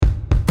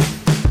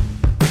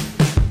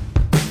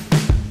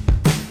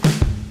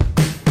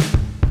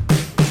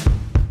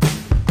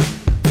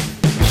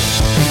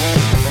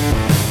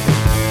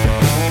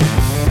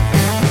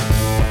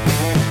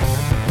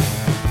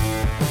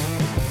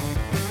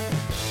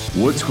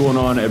What's going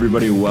on,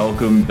 everybody?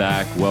 Welcome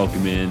back.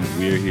 Welcome in.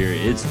 We're here.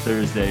 It's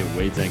Thursday.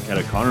 Wade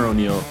Zanketta, Connor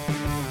O'Neill.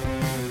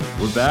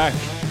 We're back.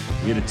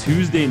 We had a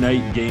Tuesday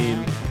night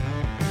game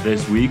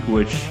this week,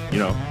 which,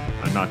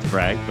 I'm not to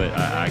brag, but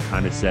I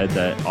kind of said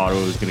that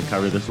Ottawa was going to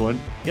cover this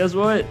one. Guess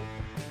what?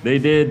 They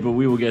did, but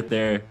we will get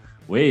there.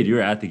 Wade, you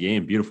were at the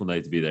game. Beautiful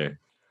night to be there.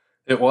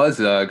 It was.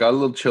 Got a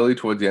little chilly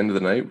towards the end of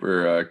the night.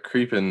 We're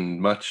creeping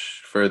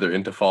much further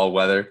into fall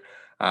weather,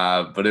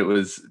 but it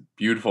was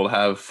beautiful to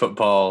have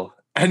football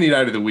any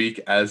night of the week.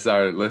 As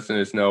our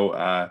listeners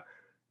know,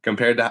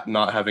 compared to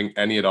not having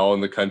any at all in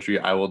the country,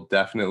 I will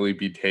definitely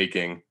be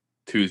taking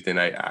Tuesday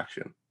night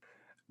action.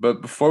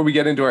 But before we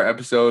get into our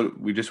episode,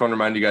 we just want to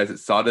remind you guys that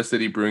Sawdust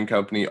City Brewing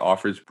Company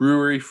offers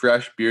brewery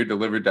fresh beer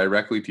delivered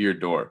directly to your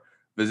door.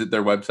 Visit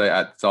their website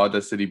at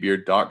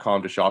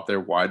sawdustcitybeer.com to shop their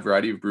wide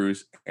variety of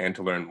brews and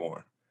to learn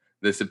more.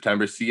 This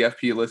September,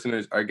 CFP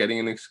listeners are getting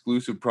an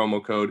exclusive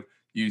promo code.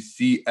 Use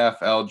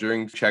CFL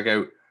during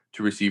checkout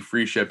to receive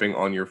free shipping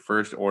on your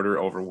first order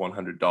over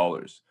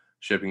 $100.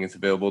 Shipping is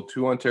available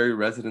to Ontario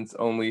residents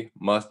only,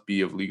 must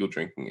be of legal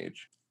drinking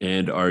age.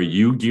 And are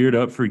you geared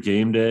up for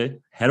game day?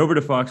 Head over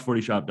to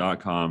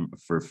fox40shop.com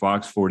for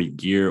Fox 40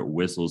 gear,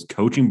 whistles,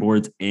 coaching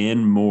boards,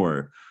 and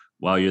more.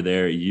 While you're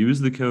there,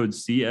 use the code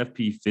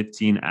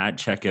CFP15 at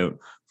checkout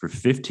for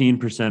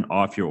 15%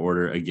 off your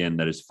order. Again,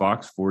 that is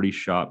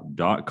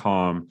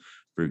fox40shop.com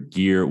for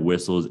gear,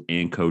 whistles,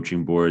 and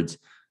coaching boards,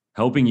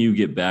 helping you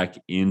get back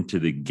into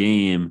the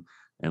game.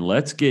 And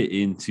let's get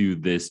into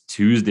this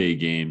Tuesday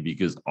game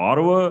because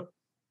Ottawa,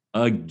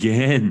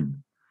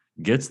 again,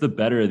 gets the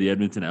better of the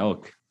Edmonton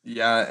Elk.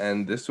 Yeah,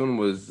 and this one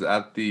was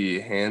at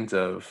the hands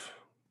of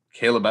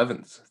Caleb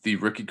Evans, the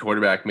rookie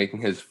quarterback, making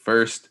his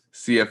first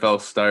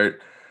CFL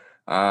start.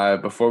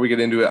 Before we get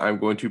into it, I'm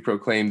going to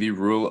proclaim the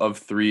rule of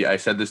three. I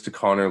said this to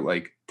Connor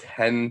like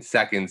 10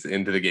 seconds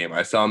into the game.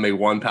 I saw him make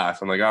one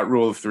pass. I'm like,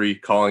 rule of three,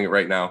 calling it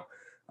right now.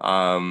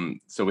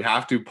 So we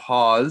have to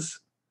pause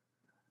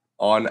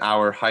on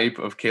our hype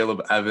of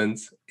Caleb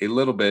Evans a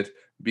little bit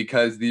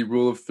because the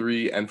rule of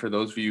three, and for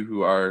those of you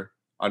who are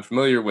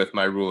unfamiliar with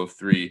my rule of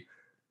three,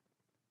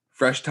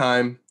 fresh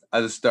time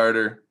as a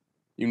starter,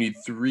 you need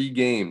 3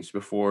 games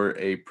before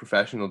a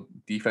professional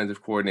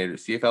defensive coordinator,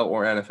 CFL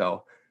or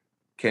NFL,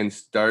 can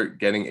start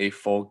getting a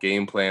full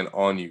game plan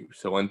on you.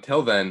 So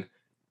until then,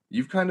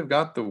 you've kind of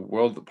got the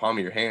world at the palm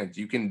of your hands.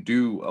 You can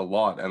do a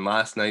lot. And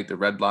last night, the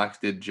Red Blacks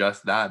did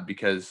just that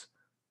because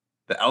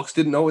the Elks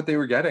didn't know what they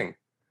were getting.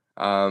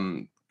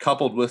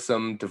 Coupled with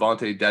some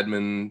Devontae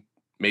Dedmon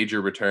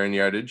major return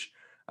yardage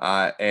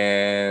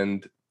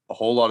and a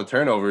whole lot of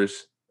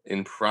turnovers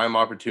in prime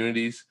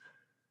opportunities,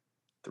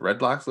 the Red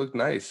Blacks looked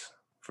nice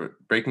for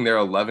breaking their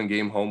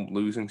 11-game home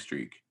losing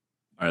streak.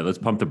 All right, let's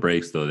pump the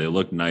brakes, though. They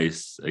look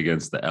nice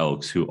against the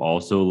Elks, who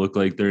also look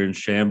like they're in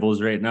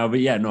shambles right now. But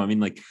yeah, no, I mean,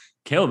 like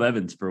Caleb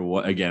Evans, for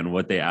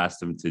what they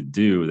asked him to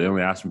do, they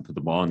only asked him to put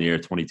the ball in the air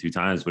 22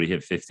 times, but he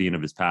hit 15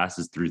 of his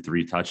passes through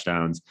 3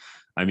 touchdowns.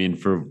 I mean,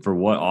 for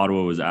what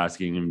Ottawa was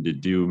asking him to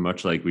do,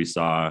 much like we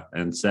saw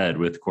and said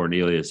with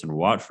Cornelius and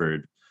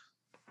Watford,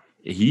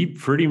 he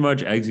pretty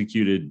much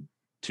executed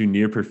to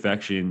near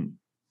perfection,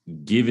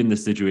 given the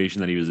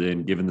situation that he was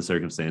in, given the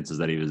circumstances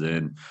that he was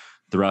in.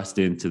 Thrust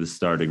into the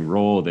starting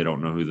role. They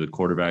don't know who the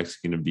quarterback's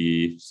going to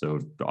be. So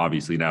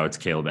obviously now it's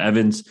Caleb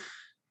Evans.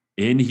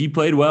 And he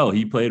played well.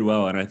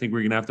 And I think we're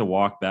going to have to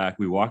walk back.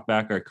 We walked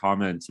back our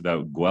comments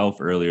about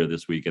Guelph earlier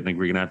this week. I think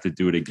we're going to have to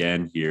do it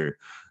again here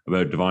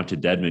about Devontae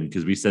Dedmon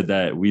because we said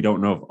that we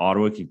don't know if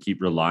Ottawa can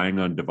keep relying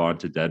on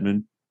Devontae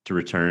Dedmon to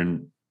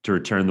return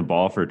the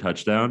ball for a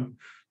touchdown.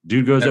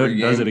 Dude goes out and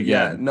does it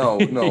again. Yeah,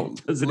 no.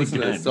 does it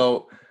again.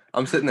 So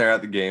I'm sitting there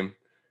at the game.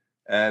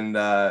 And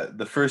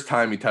the first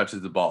time he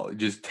touches the ball, it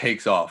just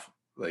takes off,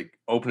 like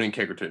opening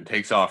kick return,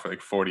 takes off for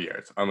like 40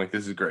 yards. I'm like,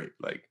 this is great.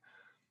 Like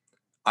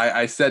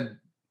I said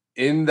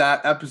in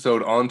that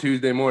episode on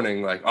Tuesday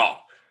morning, like,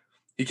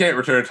 he can't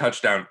return a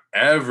touchdown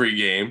every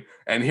game.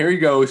 And here he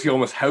goes. He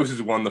almost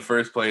houses one the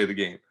first play of the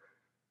game.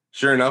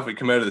 Sure enough, we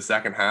come out of the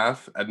second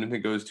half.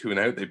 Edmonton goes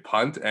 2-and-out. They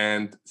punt.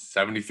 And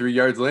 73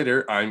 yards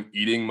later, I'm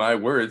eating my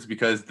words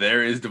because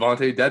there is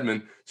Devontae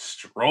Dedmon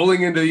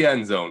strolling into the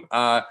end zone.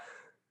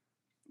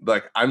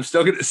 Like, I'm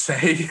still going to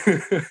say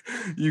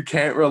you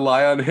can't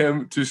rely on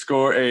him to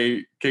score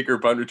a kick or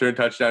punt return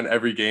touchdown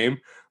every game,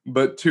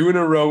 but 2 in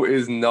a row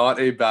is not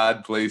a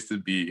bad place to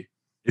be.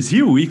 Is he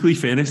a weekly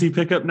fantasy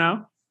pickup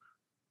now?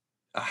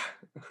 I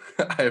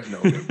have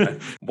no idea.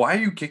 Why are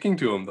you kicking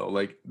to him, though?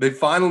 Like, they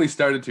finally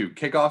started to.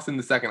 Kickoffs in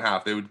the second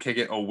half, they would kick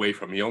it away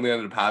from him. He only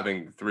ended up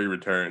having 3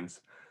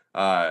 returns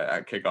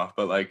at kickoff,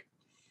 but, like,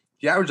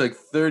 he averaged, like,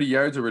 30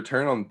 yards of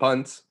return on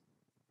punts.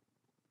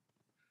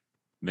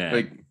 Man.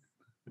 Like,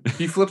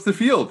 he flips the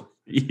field.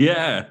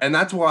 Yeah. And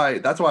that's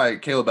why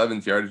Caleb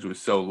Evans' yardage was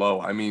so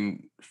low. I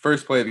mean,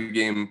 first play of the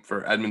game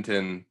for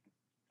Edmonton,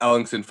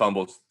 Ellingson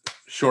fumbles,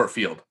 short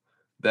field.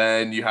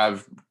 Then you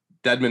have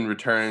Dedmon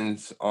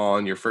returns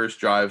on your first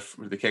drive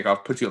with the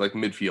kickoff, puts you at like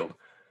midfield.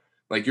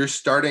 Like, you're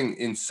starting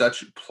in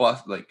such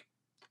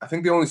I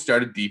think they only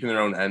started deep in their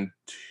own end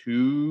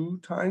 2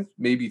 times,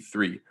 maybe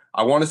 3.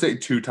 I want to say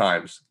 2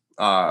 times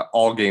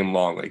all game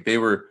long. Like they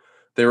were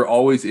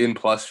always in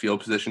plus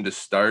field position to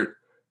start.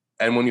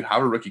 And when you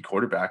have a rookie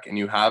quarterback and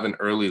you have an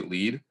early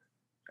lead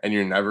and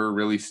you're never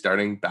really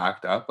starting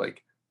backed up,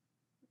 like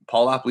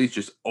Paul LaPolice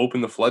just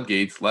open the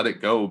floodgates, let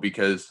it go,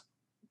 because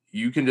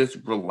you can just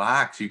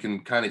relax. You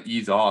can kind of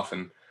ease off.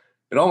 And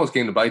it almost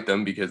came to bite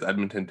them because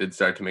Edmonton did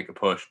start to make a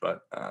push,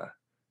 but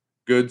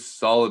good,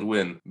 solid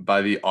win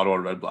by the Ottawa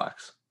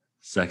Redblacks.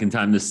 Second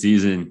time this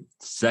season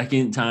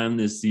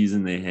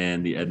they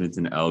hand the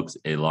Edmonton Elks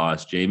a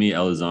loss. Jamie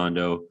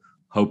Elizondo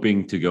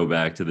hoping to go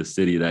back to the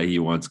city that he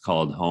once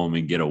called home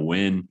and get a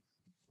win.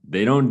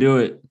 They don't do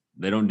it.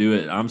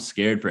 I'm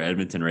scared for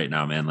Edmonton right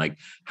now, man. Like,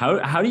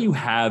 how do you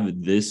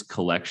have this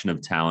collection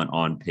of talent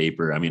on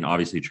paper? I mean,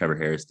 obviously Trevor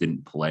Harris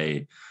didn't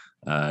play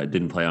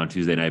on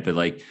Tuesday night, but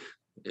like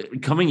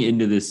coming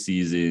into this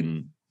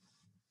season,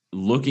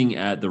 looking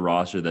at the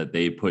roster that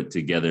they put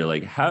together,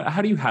 like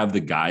how do you have the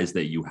guys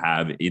that you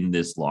have in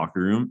this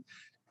locker room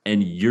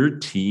and your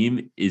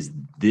team is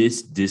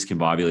this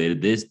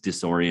discombobulated, this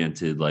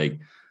disoriented? Like,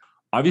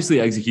 obviously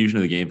execution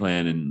of the game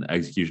plan and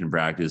execution in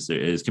practice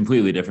is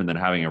completely different than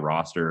having a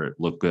roster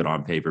look good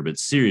on paper. But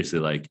seriously,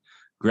 like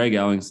Greg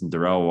Ellingson,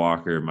 Darrell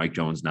Walker, Mike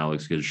Jones now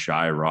looks good,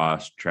 Shai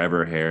Ross,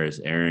 Trevor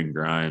Harris, Aaron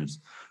Grimes,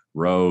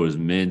 Rose,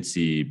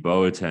 Mincy,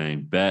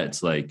 Boateng,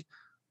 Betts. Like,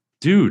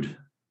 dude,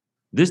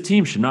 this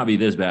team should not be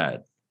this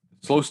bad.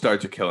 Slow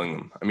starts are killing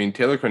them. I mean,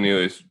 Taylor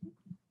Cornelius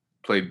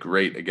played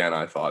great again,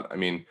 I thought. I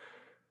mean,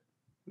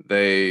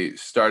 they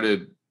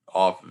started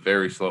off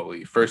very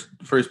slowly. First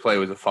play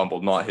was a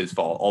fumble, not his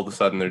fault. All of a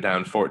sudden, they're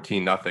down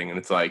 14-0, and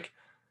it's like,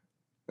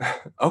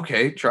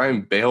 okay, try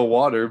and bail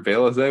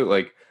us out.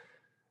 Like,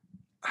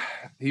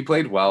 he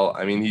played well.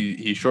 I mean,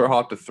 he short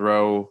hopped a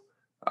throw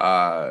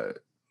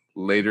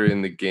later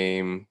in the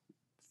game,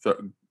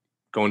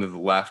 going to the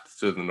left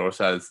to the north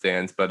side of the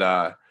stands, but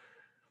I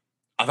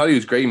thought he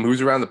was great. He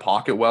moves around the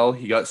pocket well.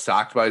 He got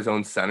sacked by his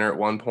own center at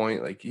one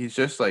point. Like, he's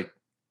just like,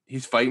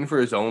 he's fighting for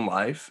his own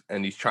life,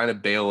 and he's trying to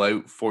bail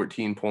out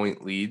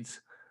 14-point leads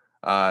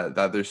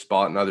that they're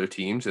spotting other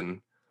teams.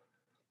 And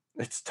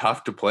it's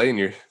tough to play in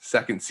your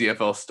second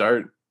CFL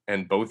start,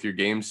 and both your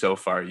games so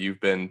far, you've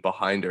been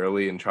behind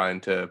early and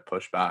trying to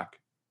push back.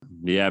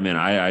 Yeah, man,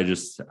 I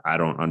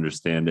don't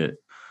understand it.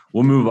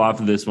 We'll move off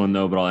of this one,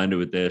 though, but I'll end it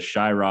with this.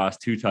 Shai Ross,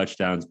 2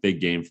 touchdowns,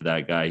 big game for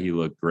that guy. He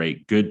looked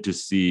great. Good to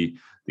see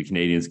the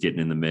Canadians getting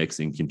in the mix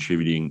and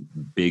contributing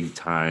big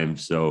time.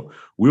 So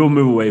we will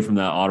move away from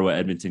that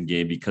Ottawa-Edmonton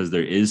game because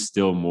there is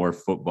still more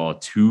football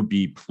to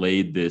be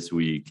played this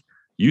week.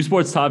 U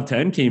Sports Top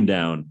 10 came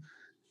down,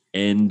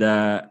 and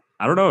I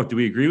don't know. Do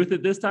we agree with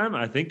it this time?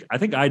 I think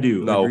I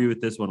do. No. Agree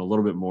with this one a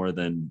little bit more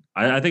than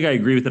I think I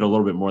agree with it a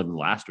little bit more than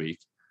last week.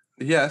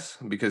 Yes,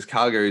 because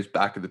Calgary's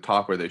back at the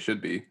top where they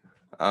should be.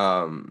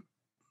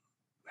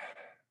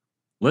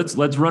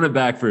 Let's run it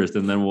back first,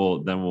 and then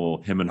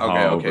we'll him and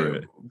haw over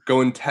it.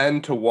 Going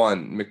 10-1.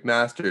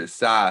 McMaster,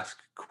 Sask,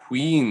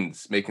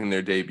 Queens making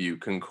their debut.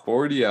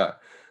 Concordia,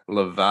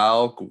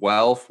 Laval,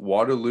 Guelph,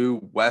 Waterloo,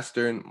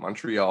 Western,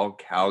 Montreal,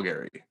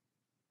 Calgary.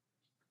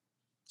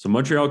 So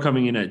Montreal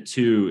coming in at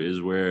 2 is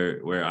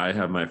where I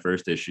have my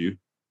first issue.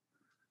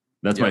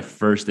 That's my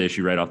first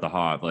issue right off the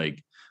hop.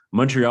 Like,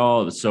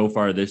 Montreal so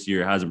far this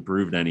year hasn't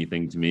proved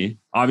anything to me.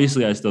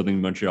 Obviously, I still think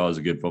Montreal is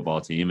a good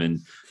football team,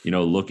 and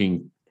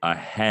looking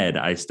ahead,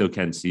 I still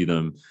can see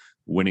them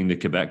winning the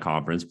Quebec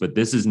Conference, but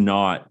this is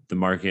not the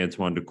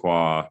Marc-Antoine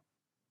Dequoy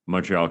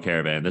Montreal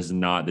Caravan. This is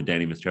not the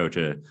Danny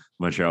Machocha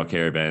Montreal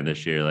Caravan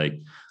this year.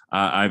 Like,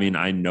 I mean,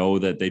 I know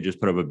that they just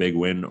put up a big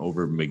win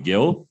over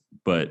McGill,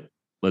 but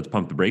let's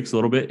pump the brakes a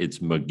little bit. It's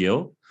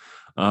McGill.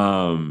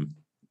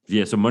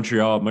 Yeah, so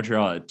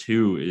Montreal at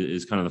 2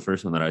 is kind of the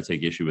first one that I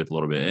take issue with a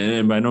little bit.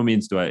 And by no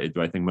means do I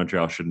think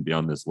Montreal shouldn't be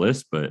on this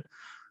list, but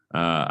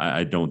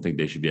I don't think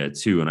they should be at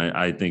 2. And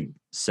I think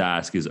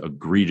Sask is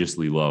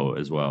egregiously low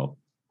as well.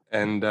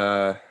 And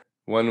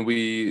when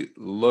we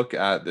look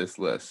at this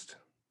list,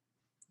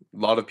 a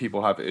lot of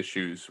people have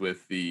issues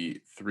with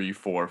the 3,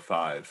 4,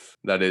 5.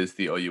 That is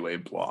the OUA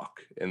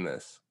block in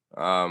this.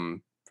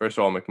 First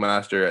of all,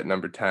 McMaster at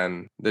number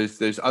 10.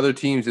 There's other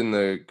teams in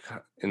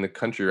the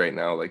country right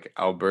now. Like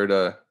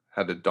Alberta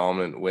had a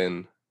dominant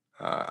win.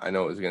 I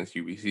know it was against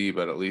UBC,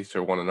 but at least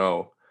they're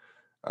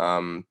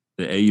 1-0.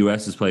 The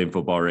AUS is playing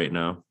football right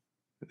now.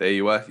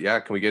 The AUS, yeah.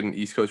 Can we get an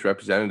East Coast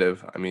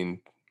representative? I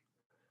mean,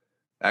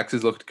 X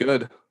has looked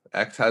good.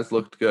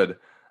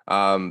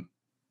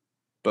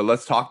 But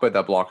let's talk about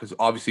that block, because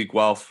obviously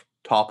Guelph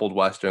toppled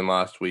Western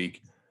last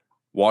week.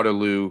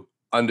 Waterloo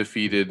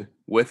undefeated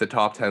with a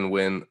top 10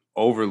 win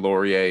over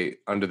Laurier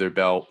under their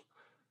belt,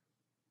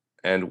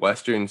 and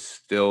Western's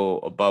still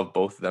above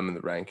both of them in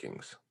the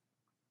rankings.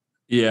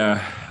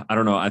 Yeah, I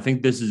don't know. I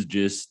think this is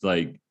just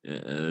like, I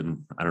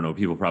don't know,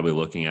 people probably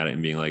looking at it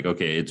and being like,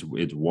 okay, it's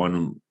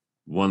one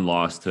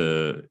loss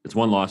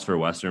for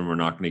Western. We're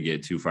not going to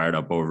get too fired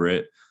up over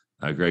it.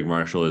 Greg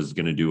Marshall is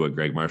going to do what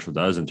Greg Marshall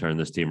does and turn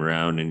this team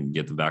around and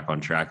get them back on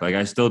track. Like,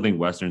 I still think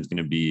Western's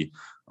going to be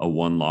a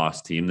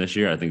one-loss team this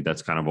year. I think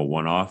that's kind of a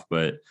one-off,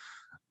 but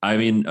I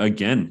mean,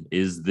 again,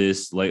 is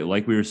this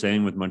like we were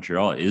saying with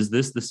Montreal, is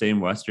this the same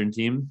Western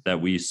team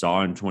that we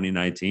saw in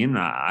 2019?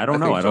 I don't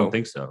know. I don't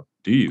think so.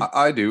 Do you?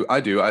 I do.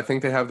 I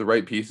think they have the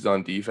right pieces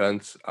on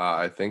defense.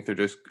 I think they're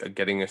just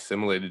getting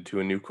assimilated to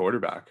a new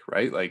quarterback,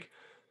 right? Like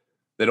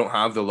they don't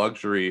have the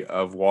luxury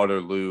of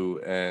Waterloo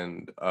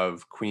and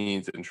of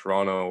Queens and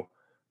Toronto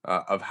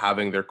of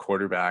having their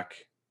quarterback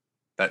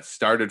that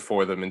started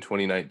for them in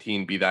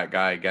 2019 be that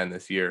guy again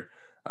this year.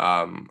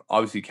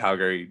 Obviously,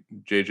 Calgary,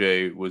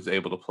 JJ was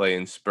able to play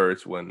in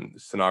spurts when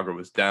Sinagra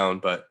was down,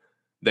 but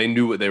they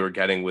knew what they were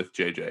getting with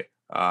JJ.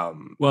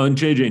 Well, and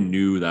JJ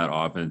knew that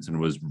offense and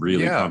was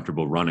really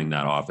comfortable running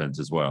that offense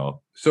as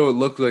well. So it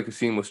looked like a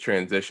seamless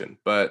transition.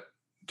 But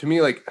to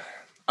me, like,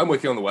 I'm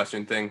with you on the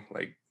Western thing.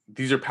 Like,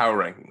 these are power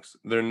rankings.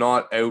 They're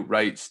not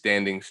outright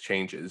standings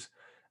changes.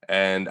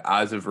 And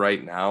as of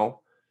right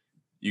now,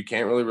 you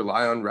can't really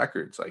rely on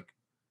records. Like,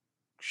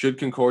 should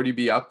Concordia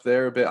be up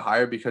there a bit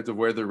higher because of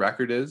where the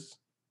record is?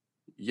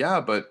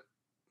 Yeah, but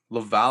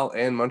Laval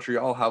and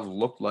Montreal have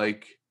looked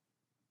like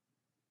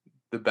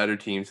the better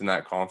teams in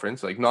that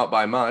conference. Like, not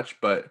by much,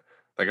 but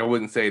like I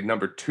wouldn't say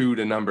number 2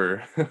 to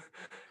number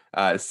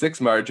 6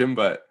 margin,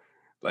 but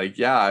like,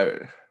 yeah,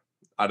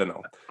 I don't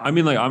know. I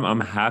mean, like I'm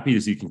happy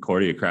to see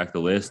Concordia crack the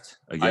list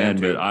again,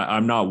 but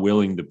I'm not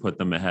willing to put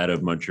them ahead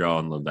of Montreal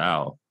and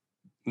Laval.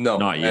 No,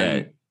 not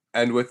yet.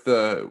 And with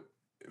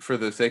for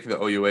the sake of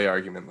the OUA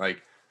argument,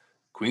 like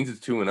Queens is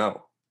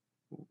 2-0.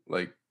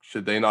 Like,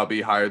 should they not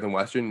be higher than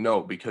Western?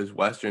 No, because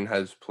Western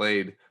has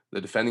played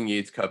the defending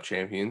Yates Cup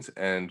champions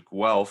and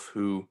Guelph,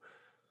 who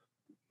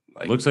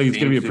looks like it's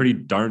going to be a pretty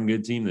darn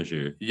good team this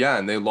year. Yeah,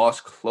 and they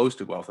lost close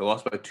to Guelph. They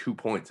lost by 2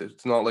 points.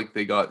 It's not like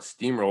they got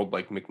steamrolled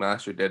like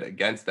McMaster did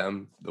against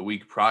them the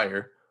week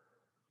prior.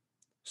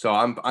 So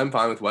I'm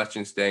fine with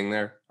Western staying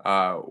there.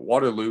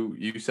 Waterloo,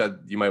 you said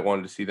you might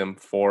want to see them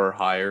 4 or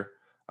higher.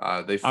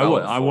 They fell.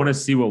 I want to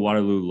see what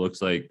Waterloo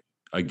looks like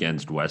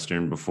against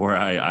Western before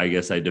I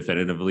guess I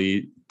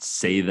definitively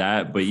say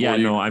that. But yeah,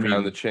 no, I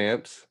mean the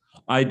champs.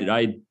 I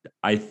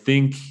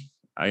think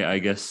I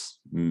guess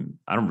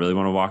I don't really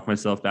want to walk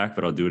myself back,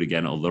 but I'll do it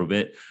again a little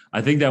bit.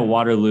 I think that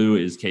Waterloo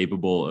is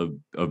capable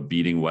of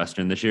beating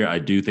Western this year. I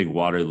do think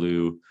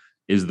Waterloo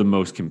is the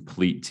most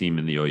complete team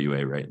in the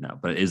OUA right now,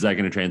 but is that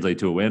going to translate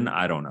to a win?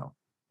 I don't know.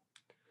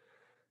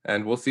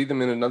 And we'll see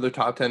them in another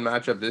top 10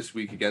 matchup this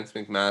week against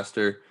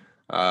McMaster.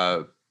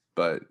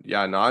 But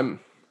yeah, no,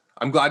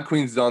 I'm glad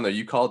Queens is on there.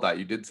 You called that.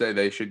 You did say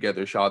they should get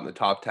their shot in the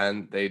top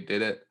 10. They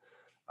did it.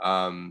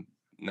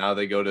 Now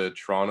they go to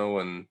Toronto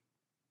and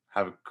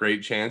have a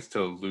great chance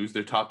to lose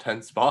their top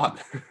 10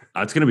 spot.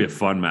 That's going to be a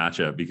fun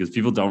matchup because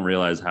people don't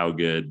realize how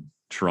good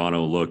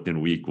Toronto looked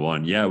in week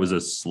 1. Yeah, it was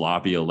a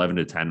sloppy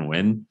 11-10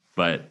 win,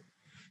 but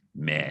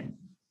man,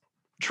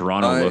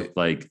 Toronto looked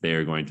like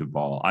they're going to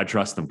ball. I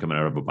trust them coming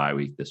out of a bye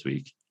week this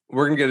week.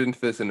 We're going to get into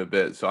this in a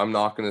bit, so I'm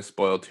not going to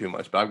spoil too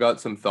much, but I've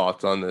got some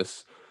thoughts on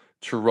this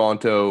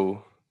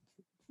Toronto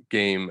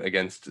game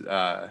against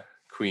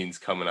Queens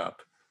coming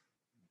up.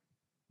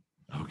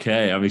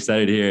 Okay, I'm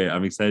excited to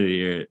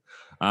hear it.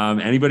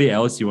 Anybody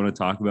else you want to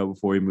talk about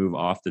before we move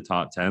off the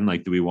top 10?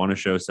 Like, do we want to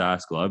show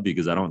Sask love?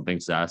 Because I don't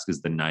think Sask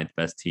is the 9th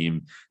best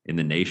team in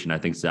the nation. I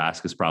think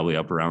Sask is probably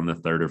up around the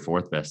 3rd or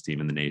 4th best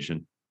team in the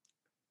nation.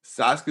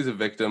 Sask is a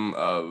victim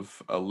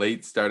of a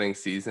late starting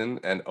season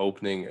and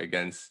opening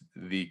against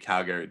the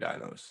Calgary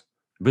Dinos.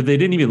 But they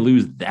didn't even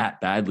lose that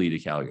badly to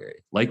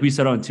Calgary. Like we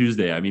said on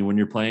Tuesday, I mean, when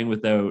you're playing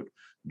without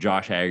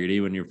Josh Haggerty,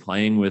 when you're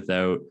playing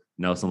without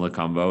Nelson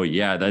Lecombo,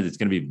 yeah, it's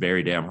going to be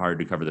very damn hard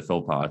to cover the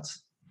Philpots.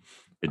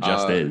 It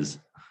just is.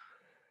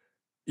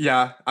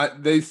 Yeah,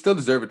 they still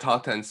deserve a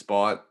top 10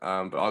 spot,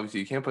 but obviously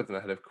you can't put them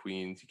ahead of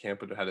Queens. You can't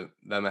put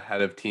them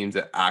ahead of teams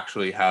that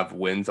actually have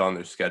wins on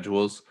their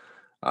schedules.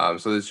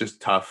 So it's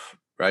just tough,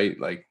 right?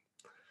 Like,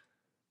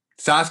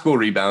 Sask will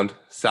rebound.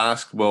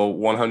 Sask will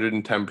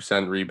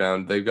 110%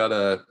 rebound. They've got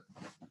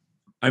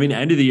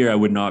end of the year, I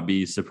would not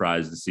be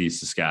surprised to see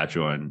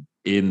Saskatchewan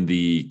in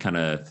the kind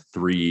of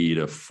 3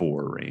 to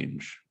 4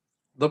 range.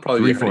 They'll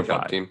probably be a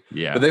cup team.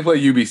 Yeah. But they play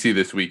UBC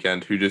this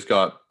weekend, who just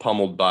got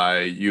pummeled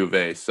by U of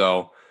A.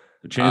 So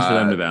a chance for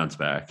them to bounce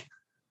back.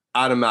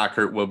 Adam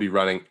Mackert will be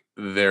running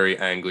very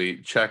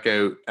angry. Check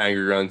out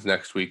Angry Runs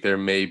next week. There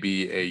may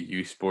be a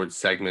U Sports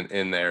segment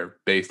in there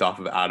based off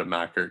of Adam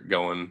Mackert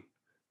going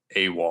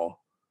AWOL.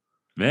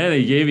 Man,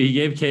 he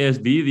gave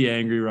KSB the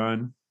angry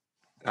run.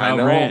 I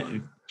know.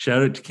 Brandt,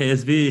 shout out to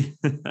KSB.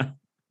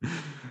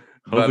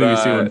 Hopefully we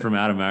see one from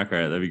Adam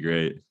Mackert. That'd be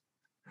great.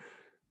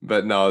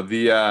 But no,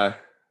 the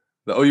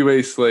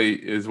OUA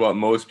slate is what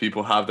most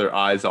people have their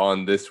eyes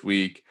on this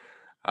week.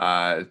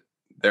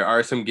 There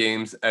are some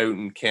games out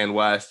in Can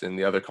West and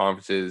the other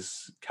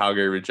conferences: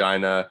 Calgary,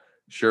 Regina,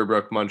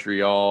 Sherbrooke,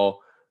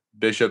 Montreal,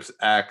 Bishops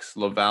X,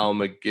 Laval,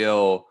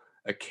 McGill,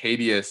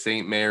 Acadia,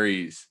 St.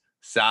 Mary's,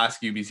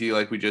 Sask, UBC,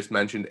 like we just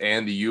mentioned,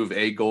 and the U of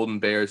A Golden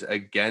Bears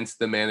against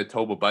the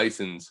Manitoba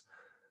Bisons.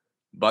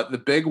 But the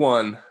big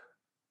one,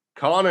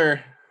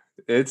 Connor,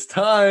 it's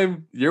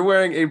time. You're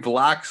wearing a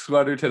black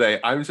sweater today.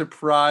 I'm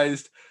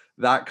surprised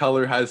that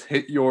color has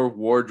hit your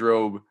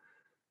wardrobe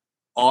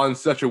on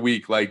such a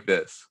week like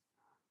this?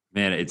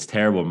 Man, it's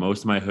terrible.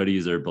 Most of my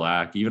hoodies are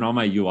black. Even all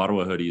my U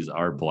Ottawa hoodies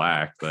are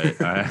black, but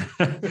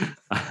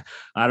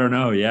I don't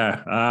know.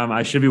 Yeah.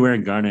 I should be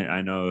wearing garnet.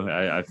 I know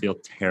I feel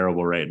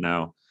terrible right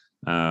now.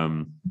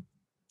 Um,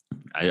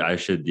 I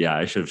should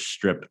have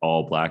stripped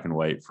all black and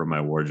white from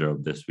my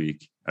wardrobe this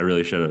week. I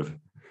really should have.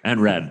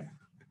 And red.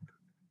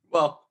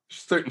 Well,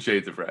 certain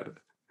shades of red.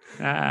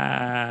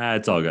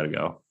 It's all got to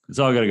go. It's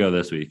all got to go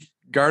this week.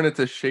 Garnet's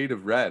a shade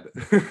of red.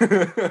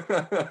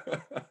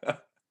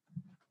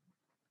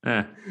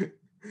 We'll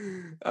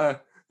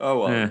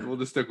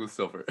just stick with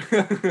silver.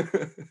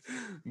 I'm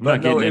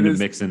not getting into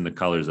mixing the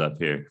colors up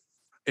here.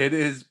 It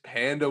is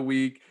Panda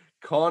Week.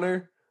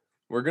 Connor,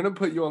 we're going to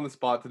put you on the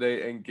spot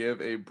today and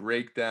give a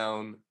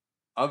breakdown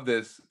of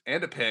this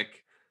and a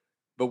pick.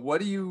 But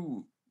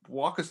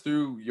walk us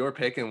through your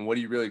pick and what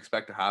do you really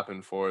expect to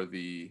happen for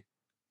the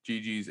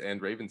GGs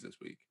and Ravens this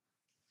week?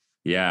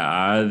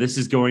 Yeah, this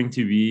is going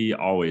to be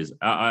always.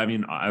 I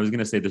mean, I was going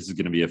to say this is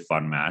going to be a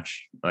fun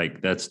match.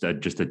 Like that's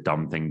just a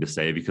dumb thing to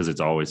say because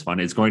it's always fun.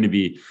 It's going to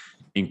be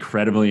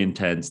incredibly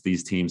intense.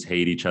 These teams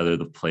hate each other.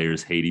 The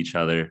players hate each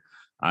other.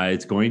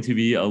 It's going to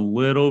be a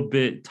little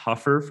bit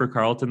tougher for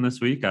Carleton this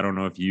week. I don't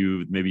know if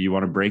you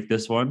want to break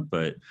this one,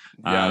 but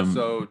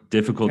so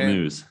difficult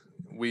news.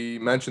 We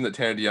mentioned that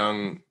Tanner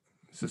DeYoung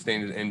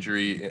sustained an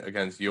injury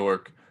against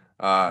York.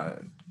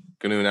 Going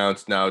to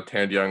announce now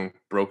Tanner DeYoung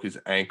broke his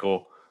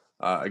ankle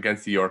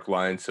against the York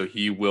Lions, so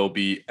he will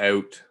be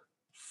out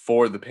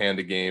for the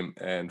Panda game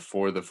and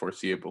for the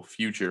foreseeable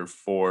future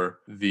for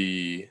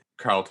the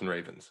Carleton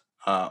Ravens.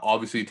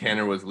 Obviously,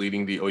 Tanner was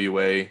leading the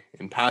OUA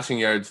in passing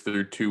yards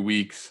through 2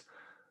 weeks.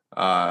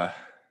 It's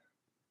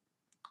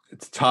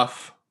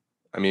tough.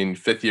 I mean,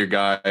 fifth-year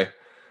guy.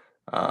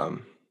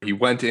 He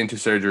went into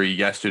surgery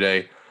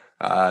yesterday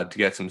to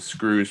get some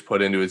screws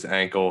put into his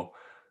ankle.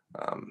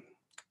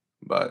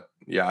 But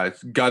yeah,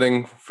 it's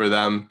gutting for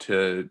them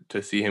to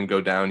see him go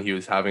down. He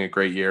was having a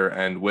great year,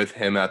 and with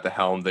him at the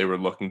helm, they were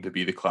looking to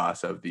be the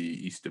class of the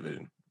East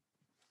Division.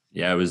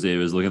 Yeah, it was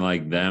looking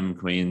like them,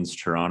 Queens,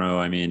 Toronto.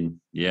 I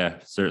mean, yeah,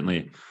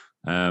 certainly.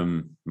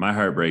 My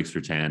heart breaks for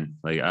Tan.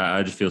 Like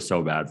I just feel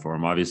so bad for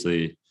him.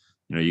 Obviously,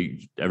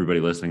 everybody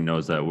listening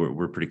knows that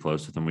we're pretty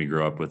close with him. We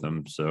grew up with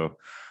him, so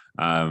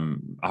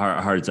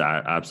heart's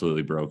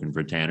absolutely broken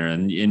for Tanner.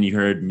 And you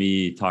heard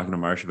me talking to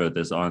Marsh about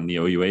this on the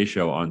OUA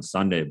show on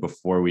Sunday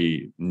before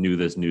we knew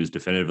this news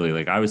definitively.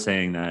 Like I was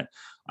saying that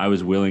I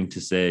was willing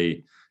to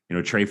say,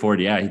 Trey Ford,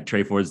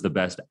 Trey Ford is the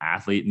best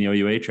athlete in the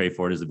OUA. Trey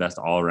Ford is the best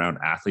all-around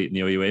athlete in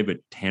the OUA, but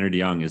Tanner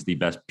DeYoung is the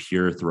best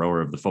pure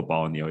thrower of the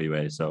football in the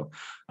OUA. So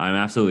I'm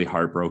absolutely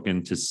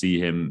heartbroken to see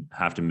him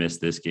have to miss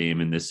this game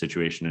in this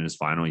situation in his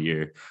final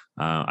year.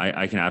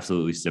 I can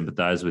absolutely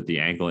sympathize with the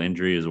ankle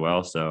injury as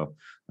well. So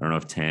I don't know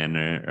if Tan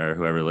or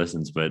whoever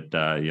listens, but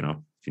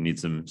if you need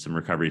some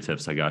recovery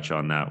tips, I got you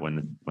on that.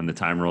 When the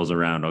time rolls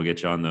around, I'll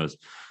get you on those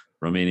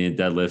Romanian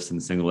deadlifts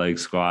and single leg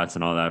squats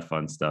and all that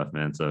fun stuff,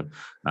 man. So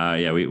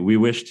we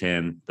wish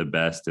Tan the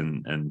best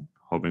and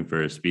hoping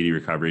for a speedy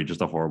recovery.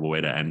 Just a horrible way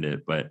to end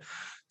it. But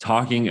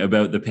talking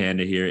about the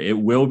Panda here, it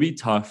will be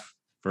tough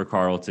for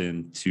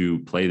Carleton to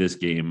play this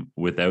game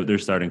without their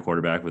starting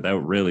quarterback,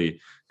 without really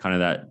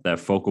kind of that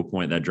focal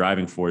point, that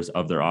driving force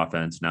of their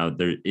offense. Now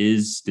there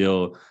is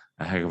still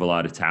a heck of a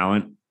lot of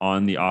talent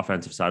on the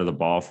offensive side of the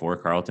ball for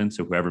Carleton.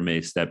 So whoever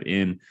may step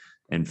in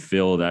and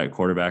fill that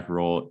quarterback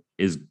role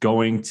is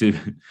going to,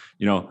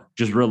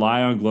 just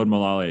rely on Glode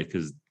Malale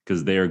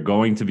because they are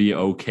going to be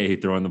okay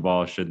throwing the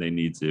ball should they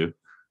need to.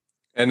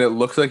 And it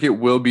looks like it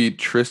will be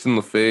Tristan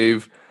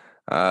Lefebvre,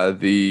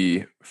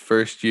 the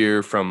first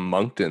year from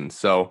Moncton.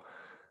 So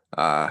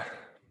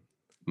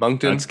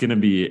Moncton. That's going to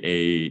be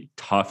a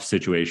tough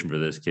situation for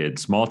this kid.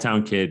 Small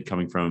town kid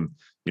coming from,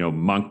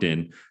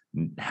 Moncton,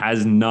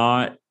 has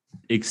not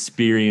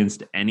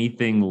experienced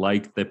anything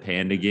like the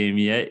Panda game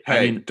yet.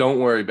 Hey, don't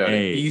worry about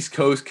it. East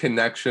Coast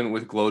connection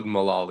with Glode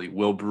Malale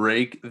will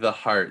break the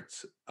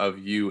hearts of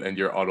you and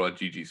your Ottawa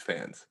GGs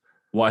fans.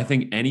 Well, I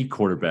think any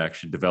quarterback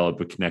should develop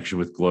a connection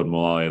with Glode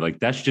Malale. Like,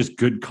 that's just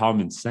good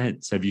common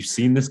sense. Have you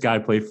seen this guy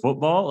play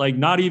football? Like,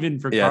 not even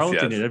for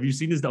Carleton. Yes. Have you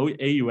seen his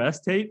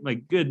AUS tape? My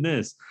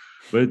goodness.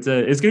 But it's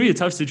going to be a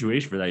tough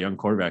situation for that young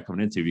quarterback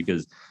coming into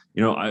because,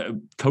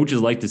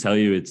 coaches like to tell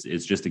you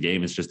it's just a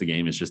game. It's just a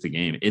game. It's just a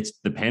game. It's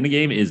the Panda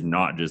game is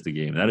not just a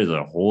game. That is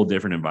a whole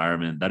different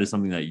environment. That is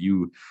something that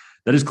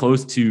is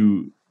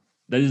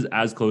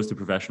as close to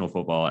professional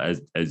football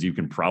as you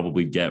can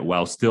probably get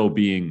while still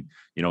being,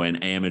 an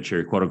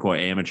amateur, quote unquote,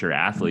 amateur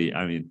athlete.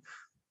 I mean,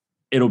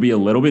 it'll be a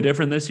little bit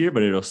different this year,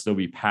 but it'll still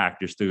be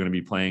packed. You're still going to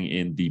be playing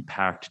in the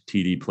packed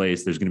TD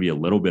place. There's going to be a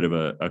little bit of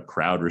a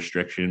crowd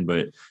restriction,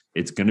 but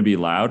it's going to be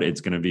loud.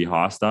 It's going to be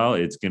hostile.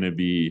 It's going to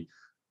be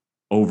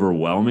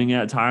overwhelming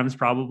at times,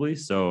 probably.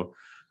 So,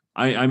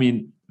 I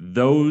mean,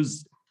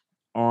 those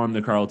on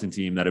the Carleton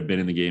team that have been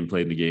in the game,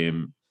 played the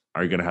game,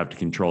 are going to have to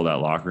control that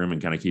locker room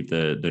and kind of keep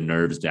the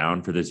nerves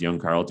down for this young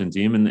Carleton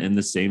team. And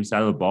the same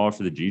side of the ball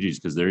for the GGs,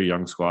 because they're a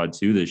young squad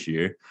too this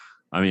year.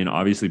 I mean,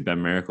 obviously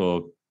Ben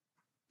Miracle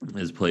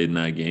has played in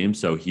that game.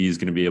 So he's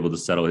going to be able to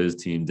settle his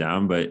team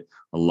down. But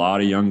a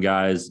lot of young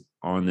guys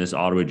on this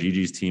Ottawa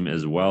GG's team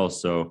as well.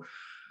 So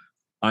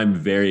I'm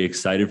very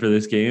excited for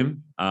this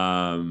game.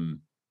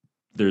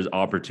 There's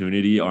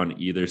opportunity on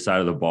either side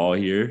of the ball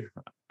here.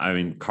 I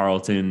mean,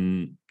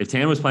 Carleton, if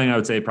Tam was playing, I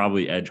would say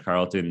probably edge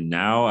Carleton.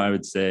 Now I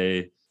would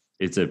say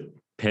it's a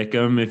pick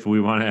 'em if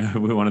we want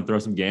to throw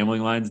some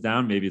gambling lines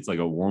down. Maybe it's like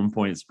a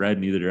 1-point spread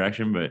in either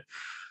direction, but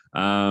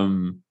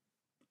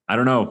I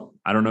don't know.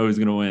 I don't know who's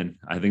going to win.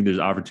 I think there's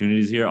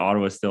opportunities here.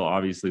 Ottawa's still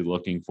obviously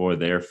looking for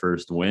their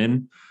first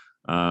win.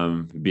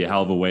 It'd be a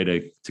hell of a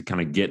way to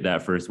kind of get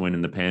that first win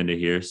in the Panda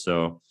here.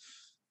 So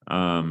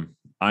I'm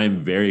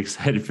very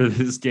excited for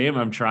this game.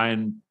 I'm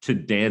trying to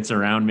dance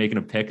around making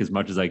a pick as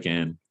much as I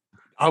can.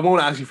 I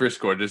won't ask you for a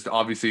score. Just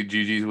obviously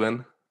GG's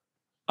win.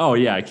 Oh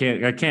yeah, I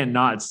can't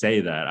not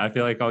say that. I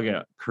feel like I'll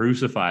get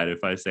crucified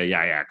if I say,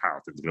 yeah,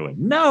 Carleton's gonna win.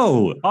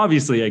 No,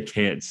 obviously I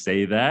can't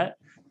say that.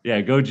 Yeah,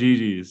 go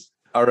GG's.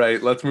 All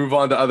right, let's move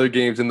on to other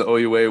games in the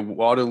OUA.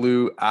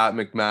 Waterloo at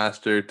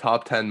McMaster,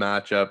 top 10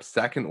 matchup,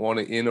 second one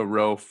in a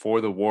row for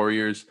the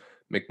Warriors.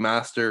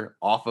 McMaster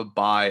off a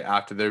bye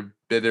after their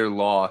bitter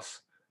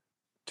loss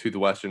to the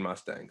Western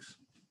Mustangs.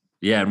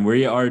 Yeah, and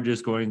we are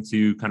just going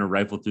to kind of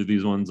rifle through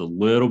these ones a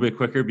little bit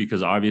quicker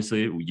because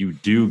obviously you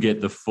do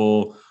get the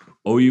full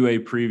OUA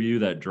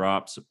preview that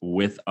drops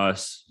with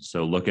us.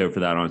 So look out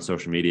for that on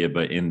social media.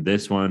 But in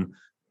this one,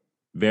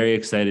 very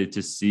excited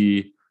to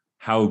see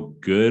how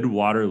good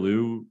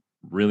Waterloo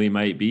really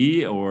might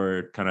be,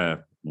 or kind of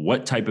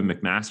what type of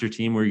McMaster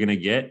team we're going to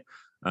get.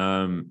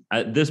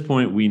 At this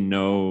point, we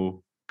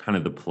know kind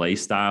of the play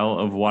style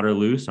of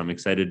Waterloo. So I'm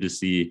excited to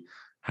see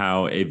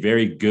how a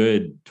very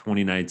good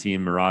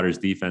 2019 Marauders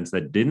defense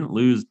that didn't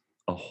lose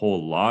a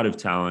whole lot of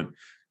talent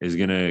is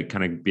going to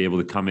kind of be able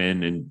to come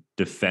in and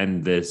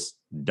defend this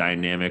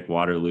dynamic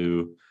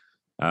Waterloo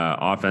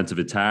offensive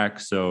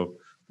attack. So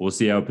we'll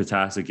see how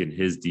Potasic and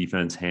his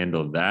defense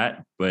handle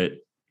that. But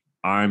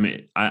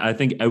I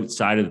think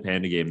outside of the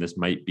Panda game, this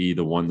might be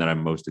the one that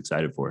I'm most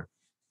excited for.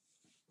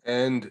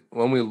 And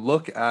when we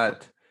look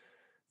at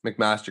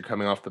McMaster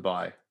coming off the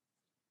bye,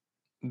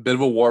 bit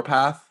of a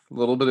warpath, a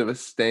little bit of a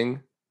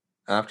sting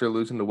after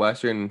losing to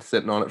Western and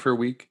sitting on it for a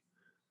week.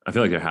 I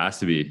feel like there has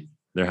to be.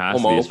 There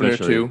has Home to be, opener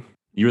especially too.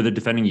 You were the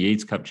defending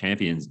Yates Cup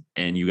champions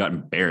and you got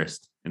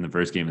embarrassed in the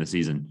first game of the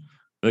season.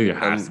 I think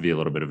there has to be a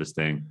little bit of a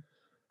sting.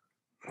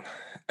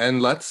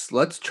 And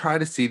let's try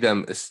to see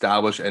them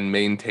establish and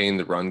maintain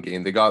the run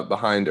game. They got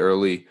behind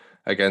early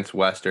against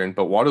Western,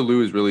 but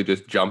Waterloo has really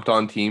just jumped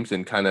on teams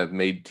and kind of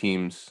made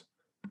teams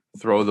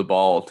throw the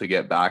ball to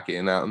get back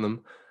in at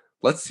them.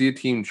 Let's see a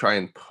team try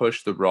and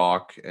push the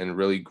rock and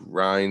really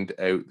grind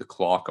out the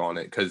clock on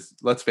it. Because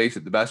let's face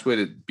it, the best way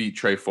to beat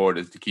Trey Ford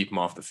is to keep him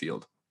off the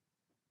field.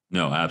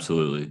 No,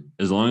 absolutely.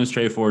 As long as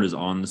Trey Ford is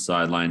on the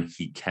sideline,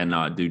 he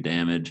cannot do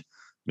damage.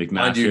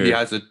 McMaster, he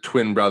has a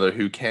twin brother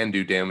who can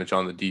do damage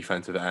on the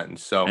defensive end.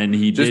 So and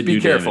he just did be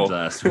do careful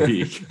damage last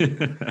week.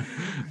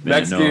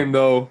 Next game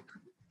though,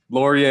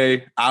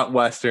 Laurier at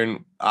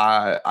Western.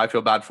 I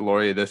feel bad for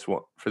Laurier this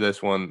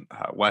one.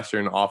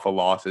 Western off a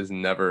loss is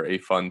never a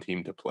fun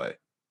team to play.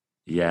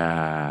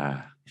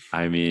 Yeah,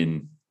 I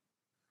mean,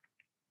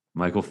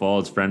 Michael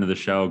Falls, friend of the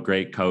show,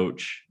 great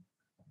coach.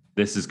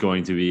 This is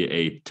going to be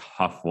a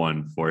tough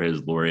one for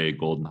his Laurier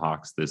Golden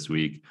Hawks this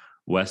week.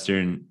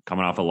 Western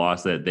coming off a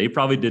loss that they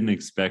probably didn't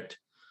expect.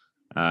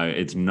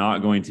 It's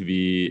not going to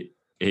be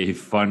a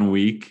fun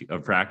week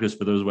of practice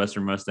for those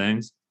Western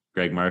Mustangs.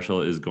 Greg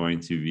Marshall is going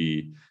to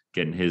be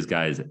getting his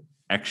guys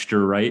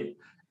extra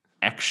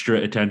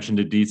attention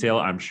to detail.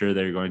 I'm sure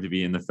they're going to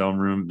be in the film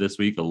room this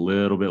week a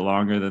little bit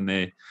longer than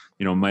they,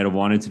 might have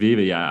wanted to be.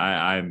 But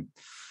yeah,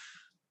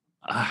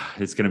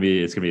 it's gonna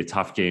be a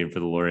tough game for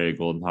the Laurier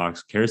Golden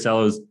Hawks.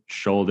 Caracello's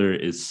shoulder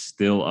is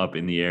still up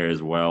in the air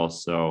as well.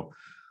 So,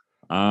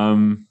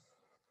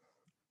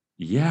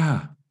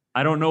 yeah,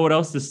 I don't know what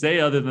else to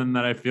say other than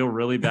that I feel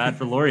really bad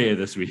for Laurier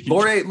this week.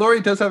 Laurier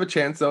does have a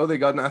chance though. They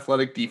got an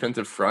athletic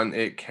defensive front.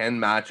 It can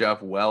match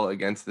up well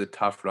against the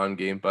tough run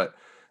game, but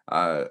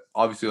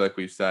obviously, like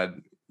we've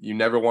said, you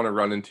never want to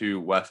run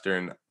into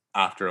Western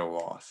after a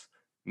loss.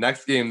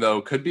 Next game,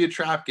 though, could be a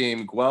trap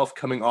game. Guelph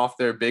coming off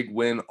their big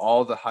win,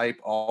 all the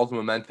hype, all the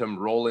momentum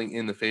rolling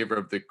in the favor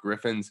of the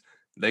Griffins.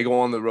 They go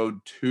on the road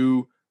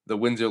to the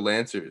Windsor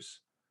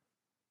Lancers.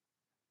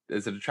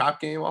 Is it a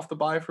trap game off the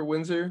bye for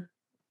Windsor?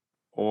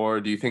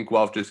 Or do you think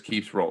Guelph just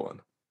keeps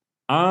rolling?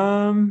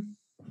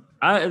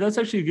 That's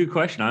actually a good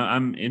question.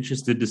 I'm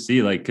interested to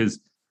see, because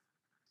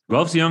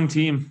Guelph's a young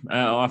team,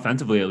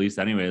 offensively at least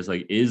anyways.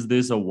 Is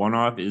this a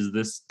one-off? Is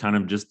this kind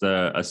of just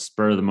a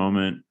spur of the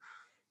moment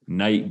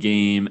night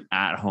game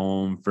at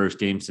home, first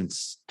game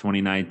since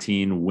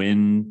 2019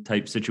 win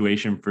type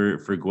situation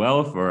for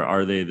Guelph, or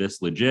are they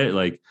this legit?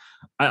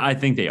 I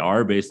think they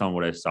are based on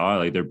what I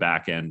saw. Their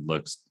back end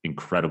looks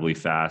incredibly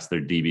fast.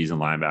 Their DBs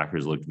and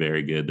linebackers looked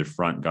very good. Their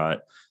front got,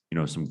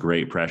 some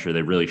great pressure.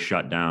 They really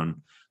shut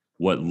down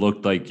what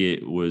looked like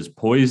it was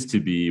poised to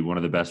be one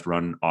of the best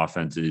run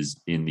offenses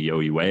in the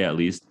OUA, at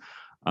least.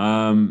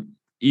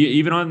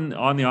 even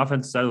on the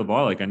offensive side of the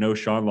ball, like I know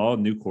Sean Law,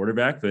 new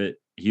quarterback, but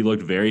he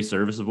looked very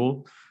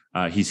serviceable.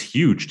 He's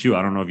huge too.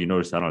 I don't know if you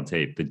noticed that on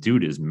tape. The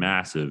dude is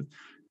massive,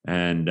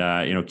 and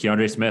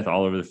Keandre Smith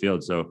all over the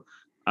field. So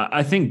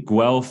I think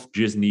Guelph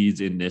just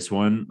needs in this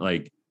one,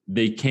 like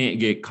they can't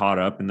get caught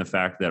up in the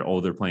fact that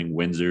they're playing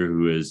Windsor,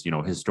 who is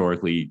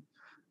historically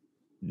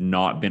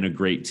not been a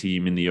great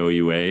team in the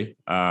OUA,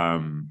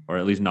 or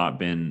at least not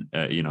been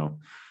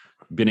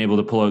been able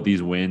to pull out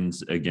these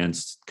wins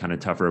against kind of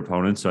tougher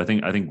opponents. So I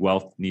think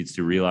Guelph needs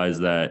to realize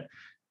that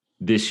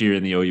this year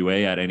in the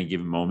OUA, at any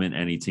given moment,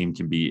 any team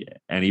can beat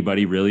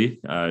anybody really,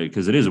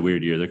 because it is a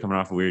weird year. They're coming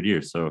off a weird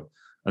year. So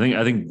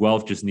I think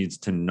Guelph just needs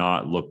to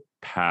not look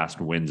past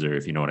Windsor,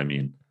 if you know what I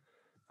mean.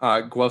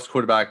 Guelph's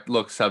quarterback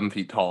looked 7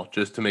 feet tall.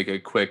 Just to make a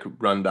quick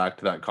run back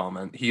to that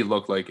comment, he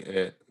looked like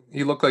it.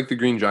 He looked like the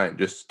Green Giant,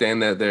 just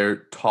standing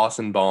there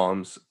tossing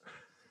bombs.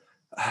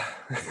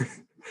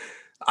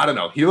 I don't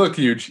know. He looked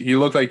huge. He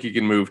looked like he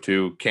can move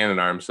to cannon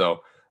arm.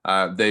 So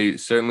they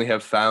certainly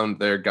have found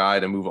their guy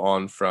to move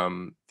on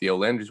from the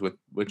Olanders,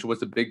 which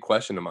was a big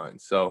question of mine.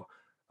 So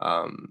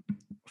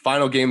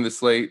final game of the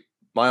slate,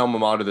 my alma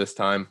mater this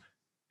time,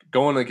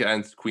 going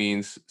against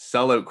Queens,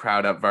 sellout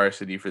crowd at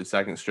varsity for the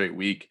second straight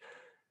week.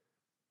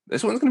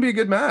 This one's going to be a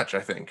good match, I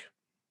think.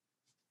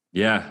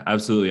 Yeah,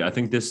 absolutely. I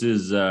think this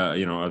is,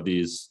 of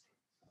these,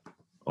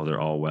 they're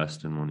all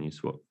West and one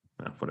East. Well,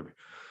 whatever.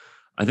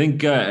 I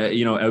think,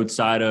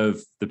 outside of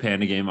the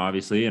Panda game,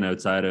 obviously, and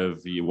outside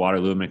of the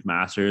Waterloo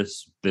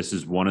McMaster's, this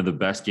is one of the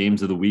best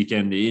games of the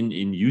weekend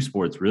in U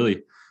Sports,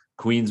 really.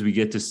 Queens, we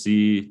get to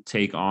see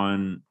take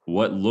on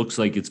what looks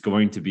like it's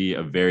going to be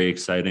a very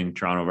exciting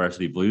Toronto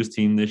Varsity Blues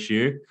team this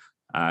year.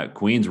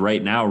 Queens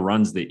right now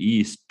runs the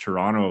East.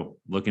 Toronto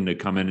looking to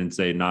come in and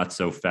say not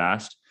so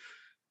fast.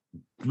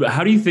 But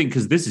how do you think,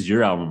 because this is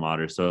your alma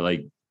mater, so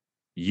like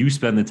you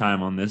spend the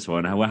time on this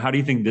one, how do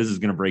you think this is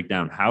going to break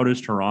down? How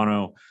does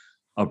Toronto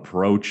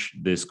approach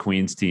this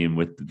Queens team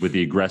with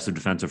the aggressive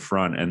defensive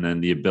front and then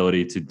the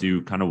ability to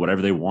do kind of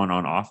whatever they want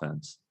on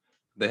offense?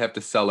 They have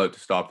to sell out to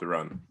stop the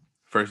run,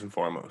 first and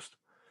foremost.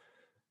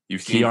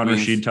 You've seen Keon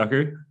Rashid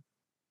Tucker?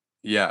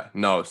 Yeah,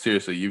 no,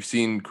 seriously. You've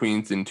seen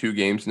Queens in 2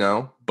 games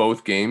now.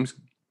 Both games,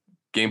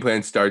 game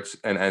plan starts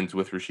and ends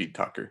with Rashid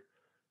Tucker.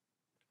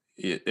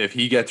 If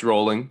he gets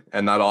rolling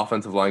and that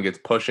offensive line gets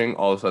pushing,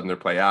 all of a sudden they're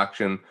play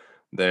action.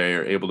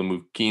 They're able to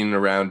move Keenan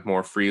around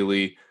more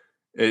freely.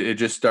 It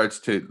just starts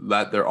to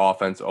let their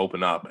offense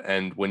open up.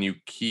 And when you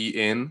key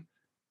in,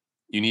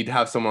 you need to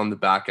have someone on the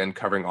back end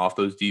covering off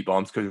those deep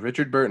bombs, because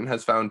Richard Burton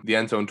has found the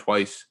end zone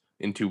twice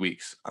in 2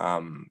 weeks.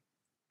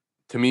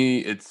 To me,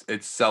 it's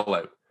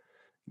sellout.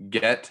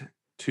 Get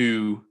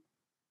to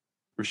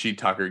Rashid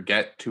Tucker,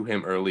 get to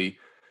him early,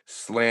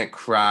 slant,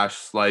 crash,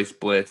 slice,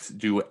 blitz,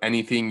 do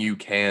anything you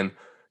can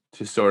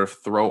to sort of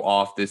throw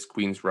off this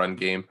Queens run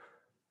game.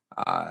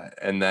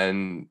 And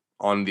then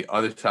on the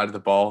other side of the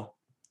ball,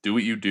 do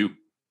what you do.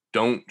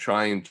 Don't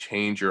try and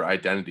change your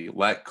identity.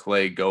 Let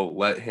Clay go.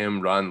 Let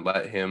him run.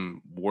 Let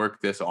him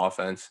work this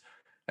offense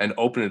and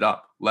open it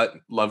up. Let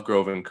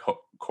Lovegrove and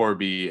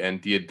Corby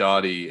and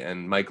Diodati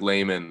and Mike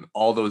Lehman,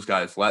 all those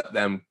guys, let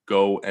them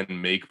go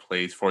and make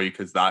plays for you,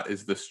 because that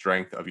is the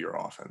strength of your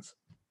offense.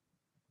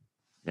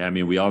 Yeah, I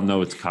mean, we all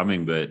know it's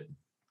coming, but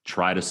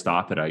try to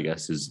stop it, I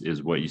guess,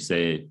 is what you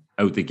say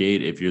out the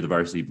gate if you're the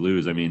Varsity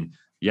Blues. I mean,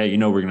 yeah,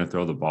 we're going to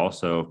throw the ball,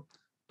 so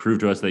prove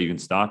to us that you can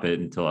stop it.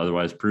 Until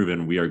otherwise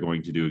proven, we are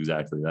going to do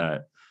exactly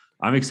that.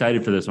 I'm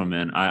excited for this one,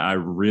 man. I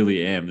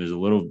really am. There's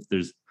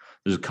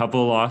a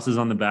couple of losses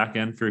on the back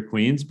end for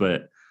Queens,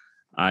 but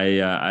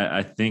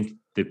I think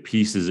the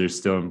pieces are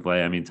still in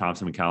play. I mean,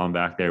 Thompson McCallum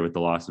back there with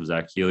the loss of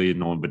Zach Healy,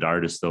 Nolan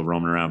Bedard is still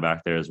roaming around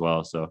back there as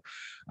well. So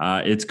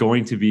it's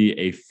going to be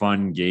a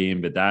fun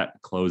game, but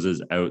that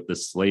closes out the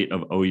slate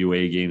of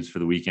OUA games for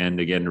the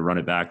weekend. Again, to run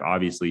it back,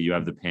 obviously you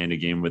have the Panda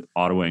game with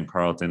Ottawa and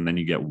Carleton. Then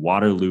you get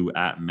Waterloo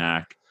at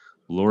Mac,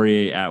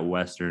 Laurier at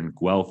Western,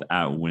 Guelph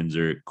at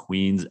Windsor,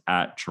 Queens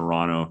at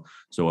Toronto.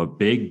 So a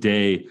big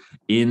day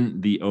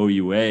in the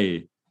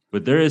OUA,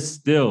 but there is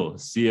still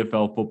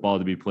CFL football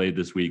to be played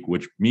this week,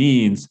 which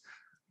means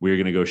we're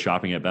going to go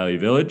shopping at Valley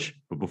Village.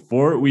 But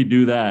before we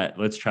do that,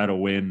 let's try to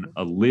win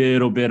a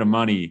little bit of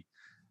money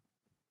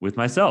with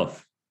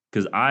myself,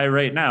 because I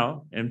right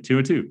now am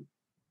 2-2.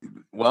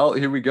 Well,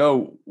 here we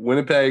go.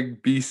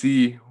 Winnipeg,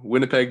 BC,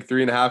 Winnipeg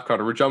 3.5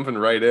 Carter. We're jumping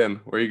right in.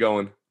 Where are you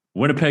going?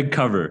 Winnipeg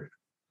cover.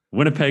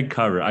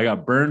 I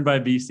got burned by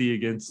BC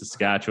against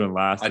Saskatchewan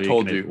last week. I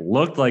told you. It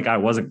looked like I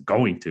wasn't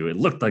going to.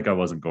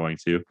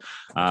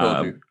 I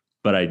told you.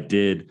 But I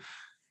did.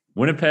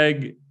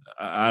 Winnipeg,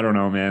 I don't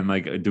know, man.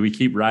 Like, do we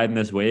keep riding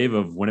this wave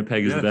of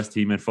Winnipeg is the best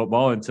team in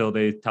football until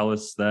they tell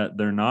us that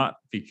they're not?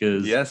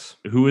 Because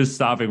who is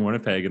stopping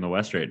Winnipeg in the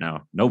West right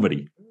now?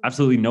 Nobody.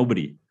 Absolutely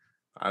nobody.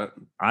 I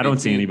don't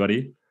see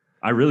anybody.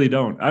 I really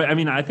don't. I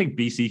mean, I think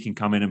BC can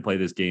come in and play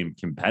this game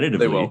competitively.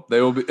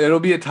 They will. It'll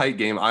be a tight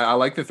game. I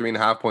like the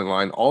 3.5 point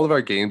line. All of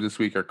our games this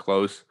week are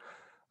close.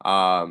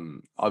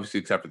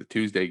 Obviously, except for the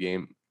Tuesday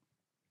game.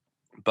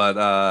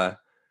 But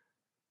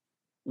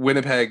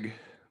Winnipeg,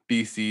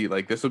 BC,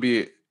 like this will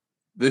be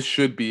this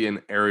should be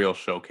an aerial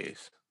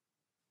showcase.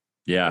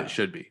 Yeah, It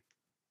should be.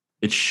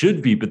 it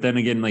should be. But then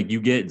again, like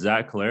you get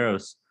Zach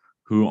Collaros,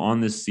 who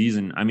on this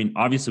season, I mean,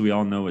 obviously we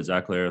all know what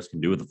Zach Collaros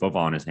can do with the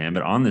football in his hand,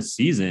 but on this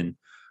season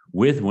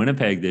with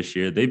Winnipeg this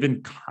year, they've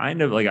been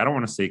kind of like, I don't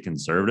want to say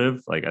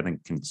conservative. Like I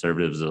think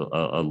conservative is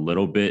a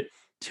little bit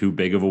too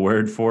big of a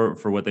word for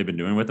what they've been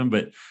doing with them,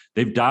 but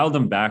they've dialed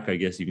them back, I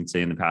guess you can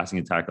say, in the passing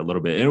attack a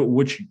little bit,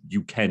 which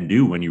you can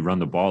do when you run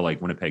the ball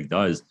like Winnipeg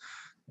does.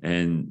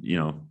 And, you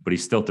know, but he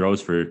still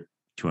throws for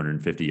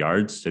 250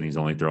 yards and he's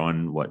only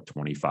throwing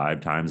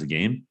 25 times a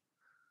game.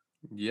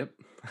 Yep.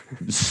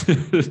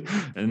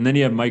 And then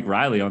you have Mike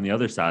Riley on the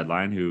other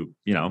sideline who,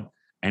 you know,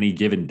 any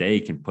given day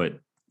can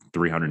put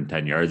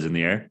 310 yards in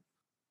the air.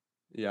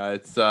 Yeah,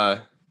 it's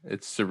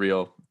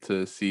surreal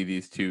to see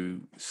these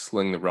two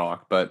sling the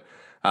rock. But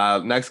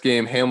next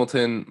game,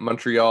 Hamilton,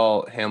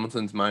 Montreal.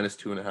 Hamilton's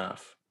 -2.5.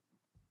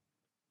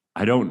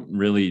 I don't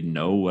really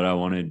know what I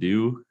want to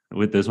do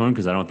with this one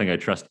because I don't think I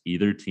trust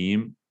either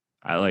team.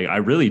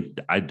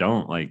 I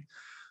don't like.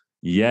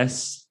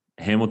 Yes,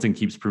 Hamilton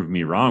keeps proving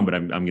me wrong, but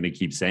I'm going to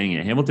keep saying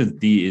it. Hamilton's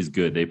D is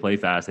good. They play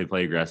fast, they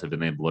play aggressive,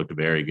 and they've looked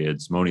very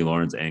good. Simone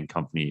Lawrence and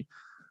company,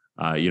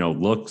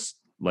 looks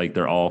like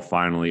they're all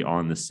finally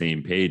on the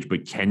same page.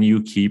 But can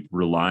you keep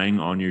relying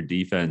on your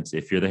defense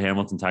if you're the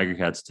Hamilton Tiger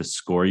Cats to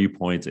score you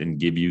points and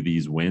give you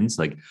these wins?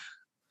 Like,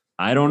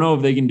 I don't know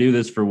if they can do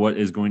this for what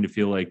is going to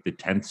feel like the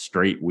 10th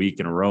straight week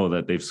in a row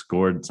that they've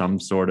scored some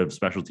sort of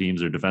special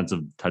teams or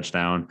defensive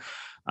touchdown.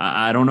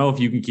 I don't know if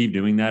you can keep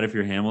doing that if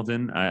you're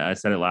Hamilton. I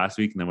said it last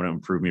week and then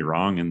wouldn't prove me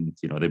wrong. And,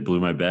 they blew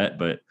my bet,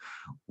 but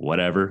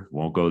whatever,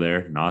 won't go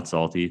there. Not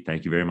salty.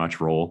 Thank you very much,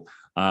 Roll.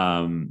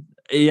 I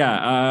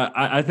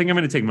think I'm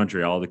going to take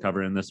Montreal to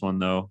cover in this one,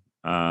 though.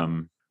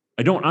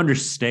 I don't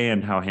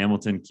understand how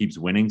Hamilton keeps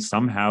winning.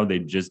 Somehow they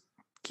just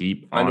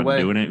keep on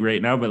doing it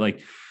right now. But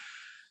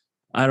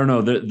I don't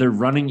know. They're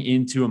running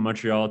into a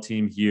Montreal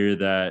team here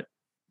that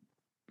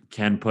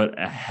can put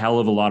a hell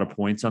of a lot of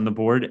points on the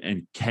board.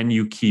 And can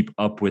you keep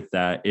up with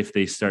that if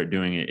they start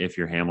doing it if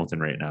you're Hamilton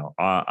right now?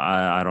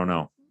 I don't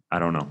know. I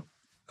don't know.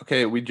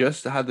 Okay, we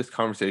just had this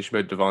conversation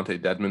about Devontae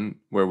Dedmon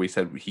where we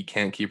said he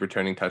can't keep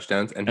returning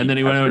touchdowns, and then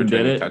he went out and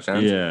did it.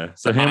 Touchdowns. Yeah,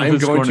 so Hamilton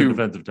scored a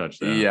defensive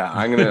touchdown. Yeah,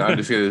 I'm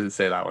just going to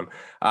say that one.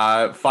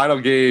 Final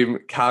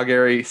game: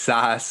 Calgary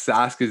Sask.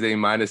 Sask is a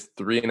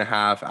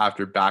 -3.5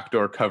 after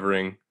backdoor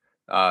covering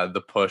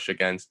the push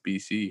against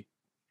BC.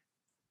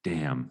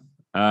 Damn.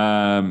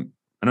 I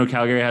know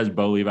Calgary has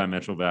Bo Levi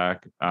Mitchell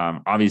back.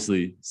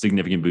 Obviously,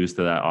 significant boost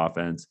to that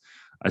offense.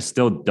 I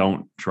still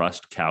don't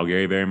trust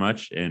Calgary very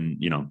much.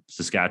 And,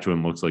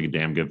 Saskatchewan looks like a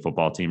damn good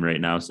football team right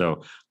now.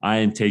 So I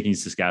am taking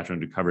Saskatchewan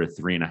to cover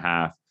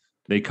 3.5.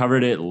 They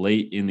covered it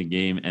late in the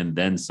game and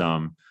then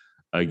some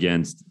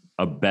against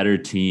a better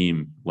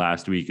team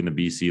last week in the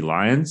BC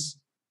Lions.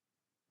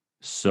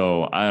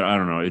 So I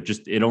don't know.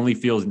 It only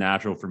feels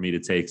natural for me to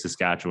take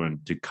Saskatchewan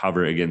to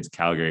cover against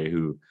Calgary,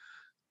 who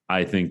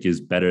I think is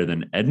better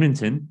than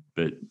Edmonton,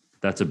 but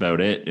that's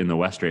about it in the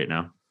West right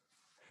now.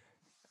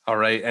 All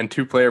right. And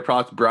 2-player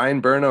props,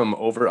 Brian Burnham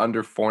over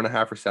under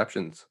 4.5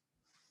 receptions.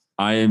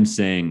 I am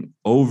saying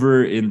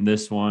over in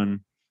this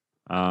one.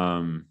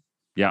 I'm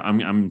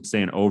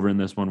saying over in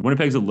this one.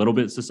 Winnipeg's a little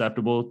bit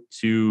susceptible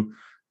to,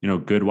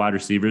 good wide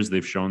receivers.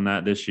 They've shown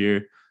that this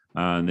year.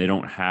 They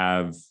don't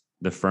have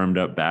the firmed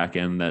up back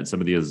end that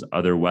some of these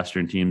other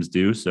Western teams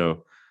do.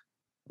 So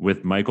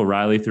with Michael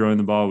Riley throwing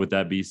the ball with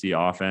that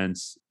BC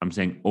offense, I'm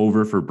saying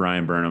over for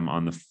Brian Burnham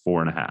on the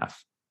 4.5.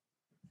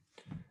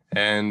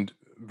 And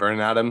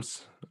Vernon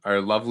Adams, our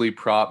lovely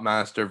prop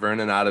master,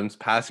 Vernon Adams,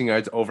 passing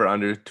yards over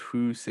under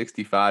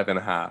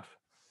 265.5.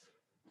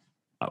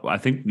 I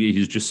think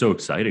he's just so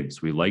exciting. So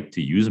we like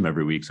to use him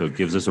every week. So it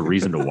gives us a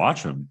reason to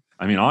watch him.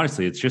 I mean,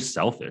 honestly, it's just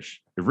selfish.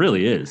 It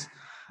really is.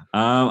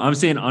 I'm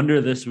saying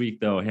under this week,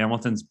 though.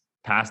 Hamilton's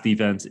pass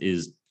defense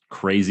is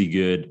crazy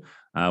good.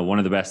 One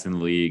of the best in the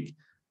league.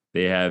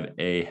 They have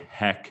a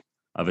heck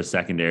of a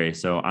secondary.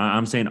 So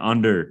I'm saying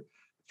under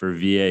for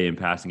VA in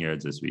passing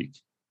yards this week.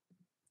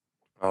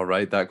 All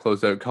right. That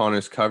closed out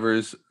Connor's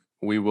covers.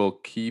 We will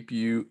keep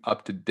you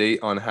up to date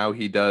on how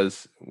he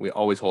does. We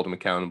always hold him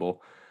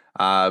accountable.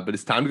 But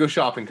it's time to go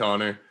shopping,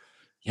 Connor.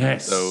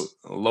 Yes. So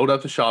load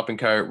up the shopping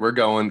cart. We're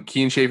going.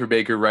 Keen Schaefer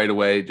Baker right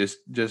away. Just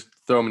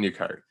throw them in your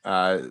cart.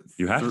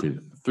 You have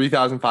to.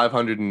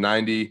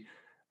 3,590.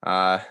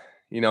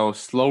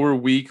 Slower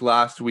week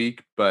last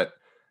week, but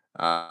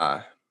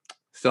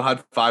still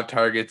had 5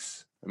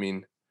 targets. I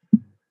mean,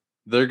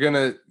 they're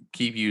gonna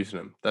keep using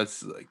him.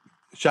 That's like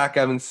Shaq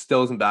Evans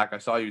still isn't back. I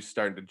saw you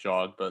starting to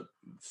jog, but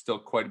still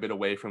quite a bit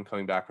away from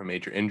coming back from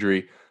major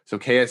injury. So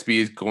KSB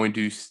is going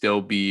to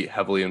still be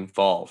heavily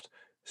involved.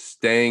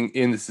 Staying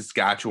in the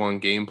Saskatchewan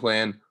game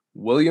plan,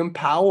 William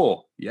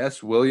Powell.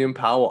 Yes, William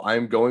Powell.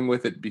 I'm going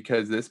with it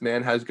because this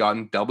man has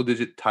gotten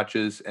double-digit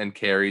touches and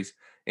carries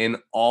in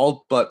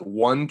all but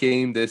one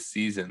game this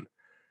season.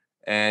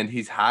 And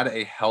he's had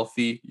a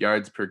healthy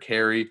yards per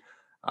carry,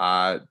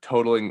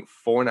 totaling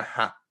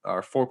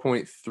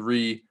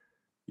 4.3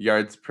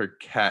 yards per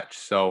catch.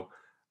 So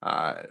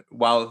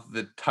While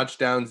the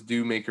touchdowns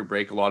do make or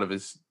break a lot of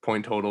his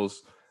point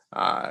totals,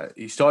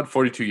 he still had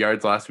 42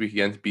 yards last week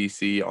against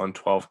BC on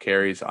 12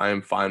 carries. I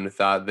am fine with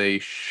that. They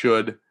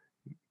should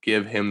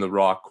give him the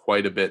rock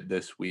quite a bit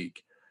this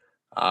week.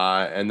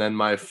 And then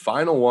my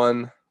final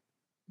one,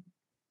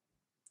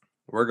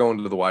 we're going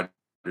to the wide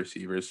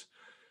receivers.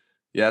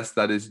 Yes,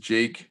 that is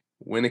Jake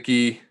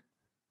Wieneke,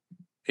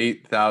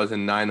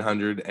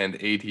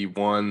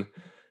 8,981.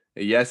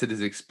 Yes, it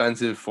is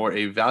expensive for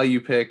a value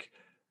pick,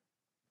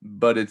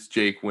 but it's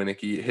Jake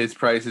Wieneke. His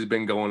price has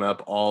been going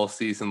up all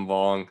season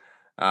long.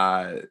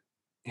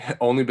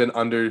 Only been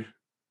under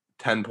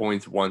 10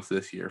 points once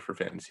this year for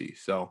fantasy.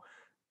 So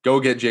go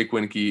get Jake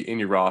Wieneke in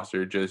your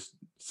roster. Just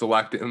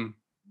select him.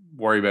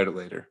 Worry about it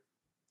later.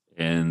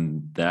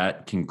 And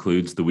that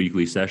concludes the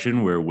weekly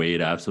session where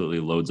Wade absolutely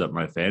loads up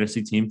my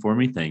fantasy team for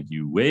me. Thank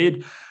you,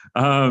 Wade.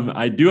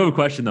 I do have a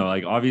question though.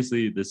 Like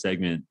obviously this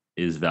segment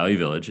is Value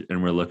Village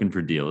and we're looking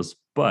for deals,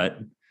 but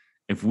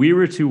if we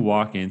were to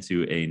walk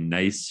into a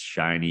nice,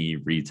 shiny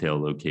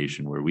retail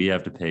location where we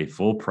have to pay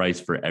full price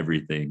for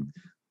everything,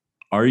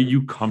 are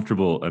you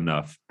comfortable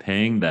enough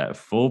paying that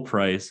full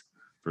price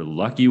for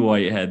Lucky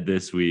Whitehead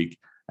this week?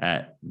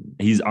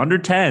 He's under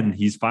 10.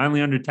 He's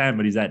finally under 10,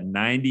 but he's at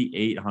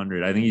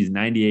 9,800. I think he's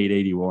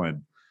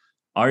 9,881.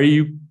 Are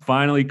you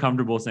finally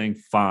comfortable saying,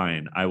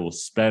 fine, I will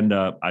spend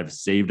up. I've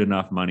saved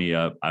enough money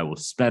up. I will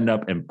spend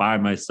up and buy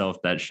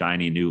myself that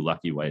shiny new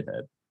Lucky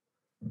Whitehead?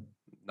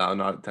 No,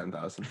 not at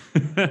 10,000.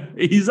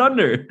 He's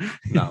under.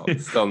 No,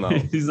 still no.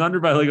 He's under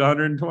by like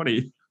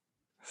 120.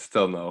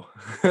 Still no.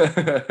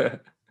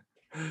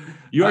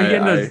 You are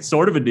getting a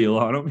sort of a deal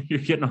on him. You're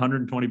getting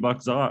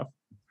 $120 off.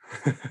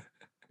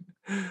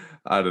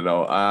 I don't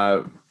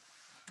know.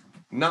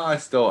 No,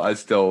 I'd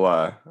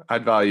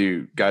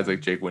value guys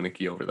like Jake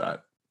Wieneke over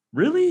that.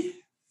 Really?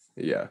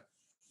 Yeah.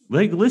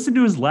 Like, listen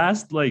to his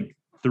last like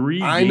 3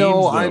 games. I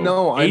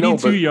know.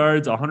 82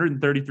 yards,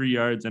 133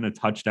 yards, and a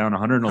touchdown.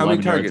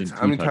 111 yards.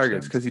 How many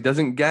targets? Because he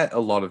doesn't get a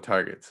lot of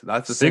targets.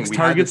 That's the 6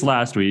 targets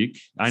last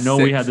week. I know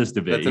we had this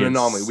debate. That's an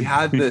anomaly. We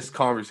had this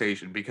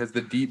conversation because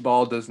the deep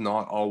ball does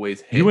not always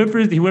hit. He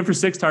went for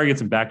 6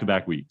 targets in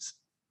back-to-back weeks.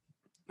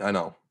 I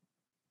know.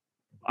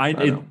 I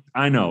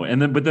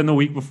know. But then the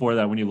week before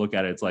that, when you look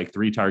at it, it's like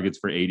 3 targets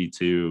for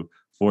 82,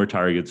 4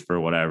 targets for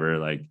whatever.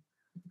 Like,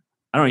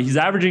 I don't know. He's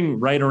averaging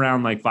right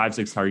around like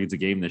 5-6 targets a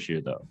game this year,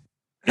 though.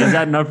 Is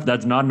that enough?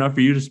 That's not enough for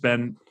you to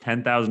spend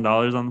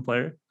 $10,000 on the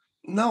player?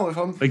 No, if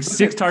I'm like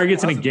 6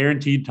 targets and a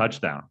guaranteed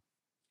touchdown.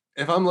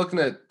 If I'm looking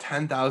at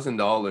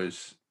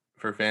 $10,000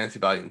 for fantasy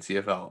value in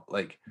CFL,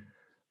 like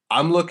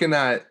I'm looking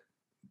at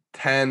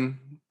 10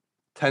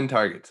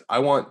 targets. I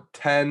want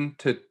 10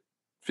 to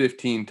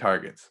 15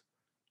 targets.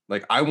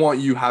 Like I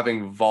want you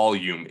having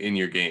volume in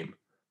your game,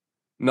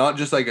 not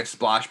just like a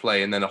splash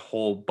play and then a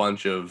whole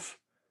bunch of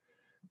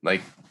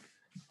like,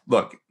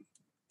 look,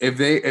 if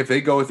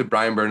they go with the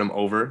Brian Burnham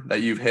over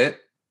that you've hit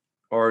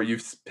or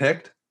you've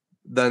picked,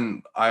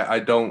 then I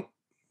don't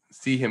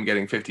see him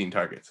getting 15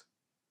 targets.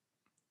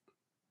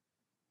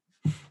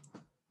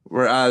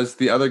 Whereas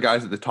the other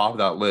guys at the top of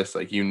that list,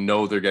 like,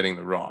 they're getting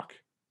the rock.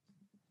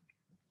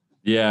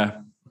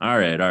 Yeah. All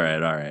right.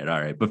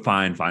 But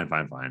fine.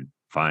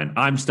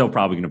 I'm still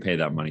probably going to pay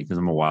that money because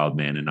I'm a wild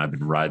man and I've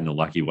been riding the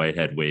Lucky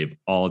Whitehead wave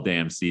all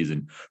damn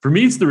season. For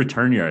me, it's the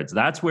return yards.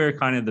 That's where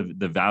kind of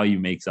the value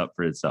makes up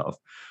for itself.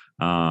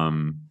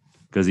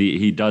 Because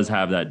he does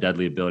have that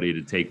deadly ability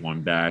to take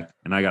one back,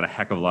 and I got a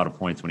heck of a lot of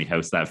points when he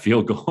housed that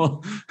field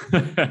goal.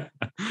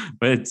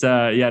 But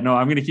I'm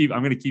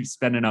gonna keep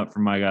spending up for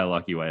my guy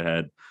Lucky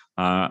Whitehead.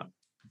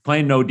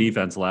 Playing no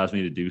defense allows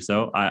me to do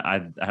so.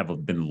 I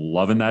have been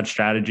loving that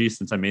strategy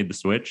since I made the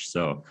switch.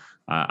 So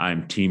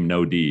I'm team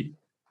no D,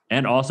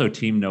 and also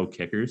team no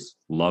kickers.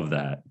 Love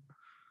that.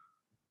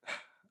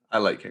 I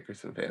like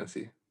kickers in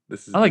fantasy.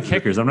 I like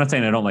kickers. I'm not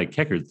saying I don't like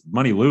kickers.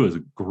 Money Lou is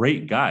a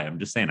great guy. I'm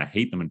just saying I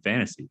hate them in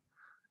fantasy.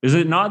 Is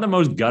it not the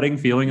most gutting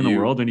feeling in the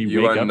world when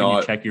you wake up and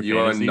you check your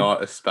fantasy? You are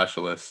not a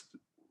specialist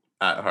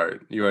at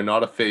heart. You are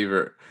not a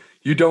favor.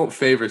 You don't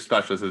favor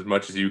specialists as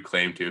much as you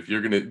claim to. If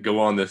you're going to go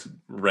on this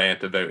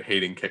rant about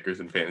hating kickers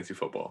in fantasy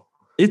football.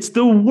 It's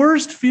the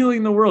worst feeling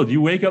in the world.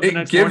 You wake up the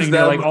next morning and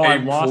you're like, oh, I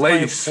lost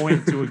my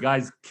point to a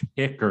guy's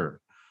kicker.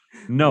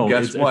 No,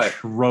 it's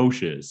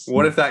atrocious.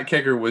 What if that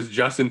kicker was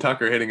Justin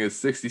Tucker hitting a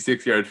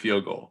 66-yard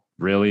field goal?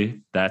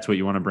 Really? That's what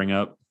you want to bring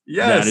up?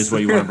 Yes. That is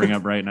what you want to bring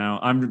up right now?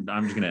 I'm just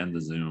going to end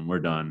the Zoom. We're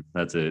done.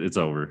 That's it. It's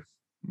over.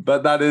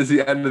 But that is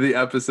the end of the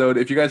episode.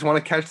 If you guys want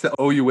to catch the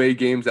OUA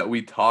games that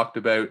we talked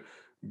about,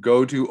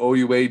 go to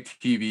OUA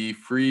TV.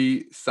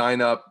 Free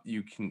sign up.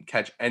 You can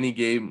catch any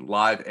game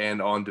live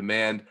and on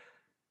demand.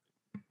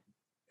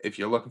 If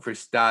you're looking for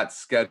stats,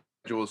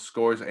 schedules,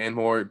 scores, and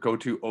more, go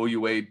to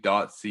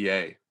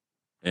OUA.ca.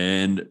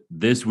 And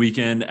this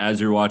weekend, as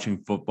you're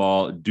watching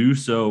football, do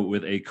so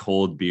with a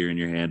cold beer in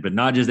your hand, but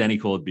not just any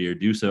cold beer.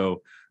 Do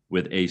so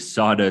with a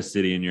Sawdust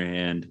City in your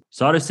hand.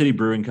 Sawdust City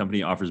Brewing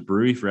Company offers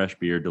brewery fresh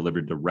beer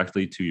delivered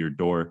directly to your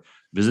door.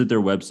 Visit their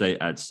website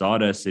at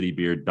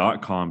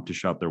sawdustcitybeer.com to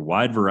shop their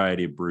wide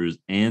variety of brews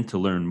and to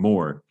learn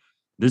more.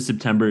 This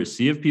September,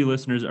 CFP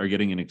listeners are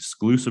getting an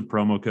exclusive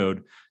promo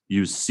code.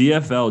 Use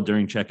CFL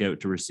during checkout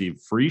to receive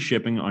free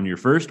shipping on your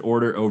first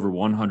order over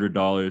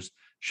 $100.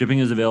 Shipping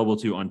is available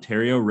to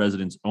Ontario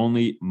residents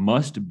only.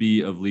 Must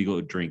be of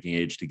legal drinking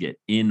age to get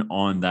in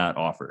on that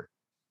offer.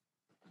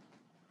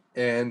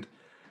 And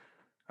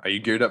are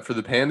you geared up for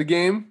the Panda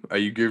game? Are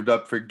you geared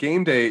up for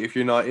game day if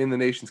you're not in the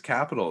nation's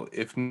capital?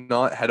 If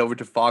not, head over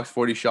to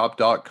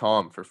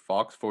fox40shop.com for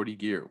Fox 40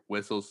 gear,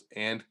 whistles,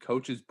 and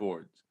coaches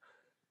boards.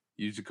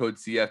 Use the code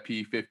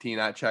CFP15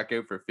 at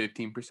checkout for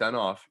 15%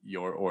 off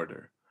your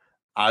order.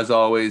 As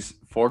always,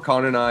 for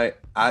Connor and I,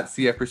 at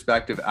CF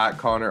Perspective, at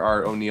Connor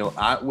R. O'Neill,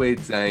 at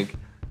Wade Zank,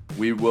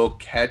 we will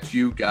catch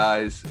you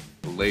guys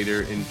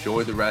later.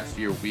 Enjoy the rest of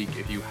your week.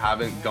 If you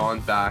haven't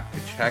gone back to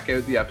check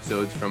out the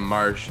episodes from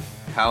Marsh,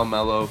 Cal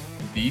Mello,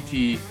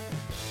 DT,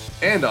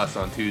 and us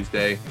on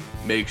Tuesday,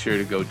 make sure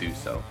to go do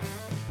so.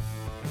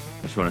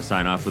 I just want to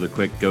sign off with a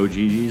quick go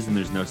GGs, and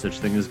there's no such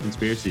thing as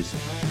conspiracies.